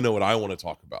know what I want to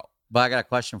talk about. But I got a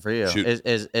question for you. Shoot.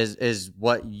 Is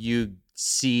what you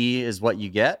see is what you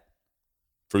get?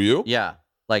 For you? Yeah.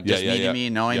 Like just meeting me,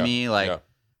 knowing me, like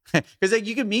because like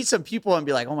you can meet some people and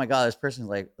be like, oh my God, this person's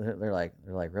like they're like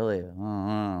really I don't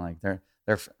know, like they're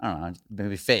I don't know,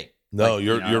 maybe fake. No, like,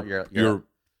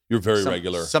 you're very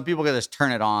regular. Some people can just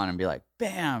turn it on and be like,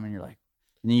 bam, and you're like,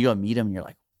 and then you go meet them and you're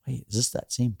like, wait, is this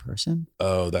that same person?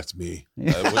 Oh, that's me.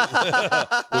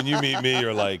 When you meet me,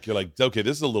 you're like, okay,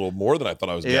 this is a little more than I thought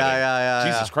I was getting.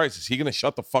 Yeah. Jesus Christ, is he gonna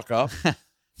shut the fuck up?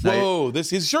 Whoa,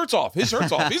 his shirt's off. His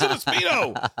shirt's off. He's in a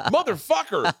Speedo,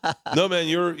 motherfucker. No, man,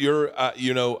 you're I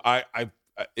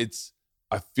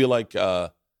feel like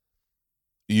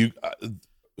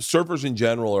surfers in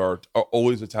general are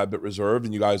always a tad bit reserved,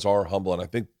 and you guys are humble. And I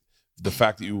think the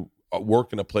fact that you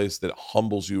work in a place that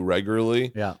humbles you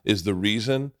regularly is the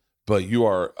reason. But you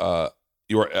are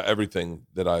everything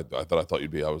that I thought you'd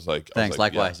be. I was like, thanks.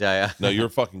 Likewise. Yeah. No, you're a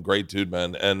fucking great dude,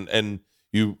 man. And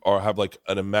you have like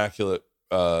an immaculate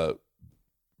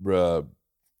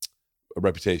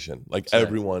reputation. Like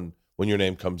everyone, when your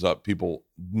name comes up,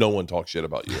 no one talks shit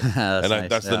about you.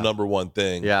 That's the number one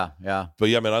thing. Yeah. But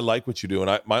yeah, man, I like what you do.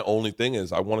 And my only thing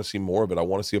is I want to see more of it. I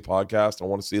want to see a podcast. I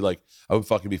want to see I would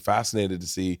fucking be fascinated to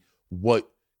see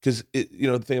because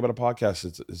the thing about a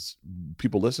podcast is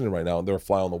people listening right now and they're a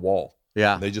fly on the wall.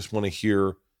 Yeah. And they just want to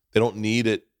hear, they don't need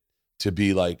it to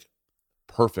be like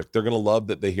perfect. They're going to love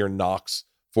that they hear Knox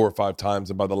 4 or 5 times.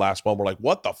 And by the last one, we're like,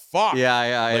 what the fuck?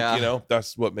 Yeah.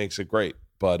 That's what makes it great.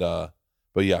 But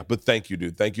But thank you,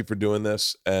 dude. Thank you for doing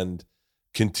this and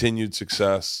continued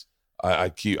success. I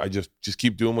just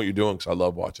keep doing what you're doing because I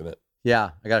love watching it.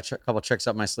 Yeah, I got a couple tricks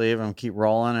up my sleeve and keep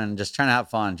rolling and just trying to have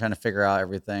fun, trying to figure out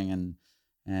everything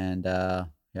and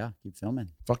keep filming.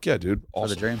 Fuck yeah, dude. Awesome.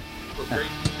 For the dream. Great.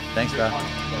 Thanks, bro.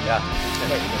 Yeah.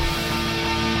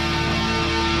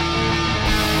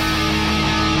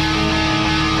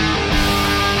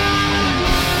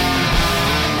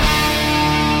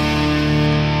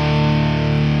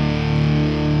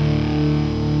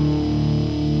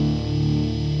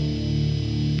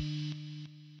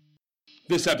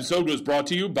 This episode was brought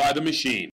to you by The Machine.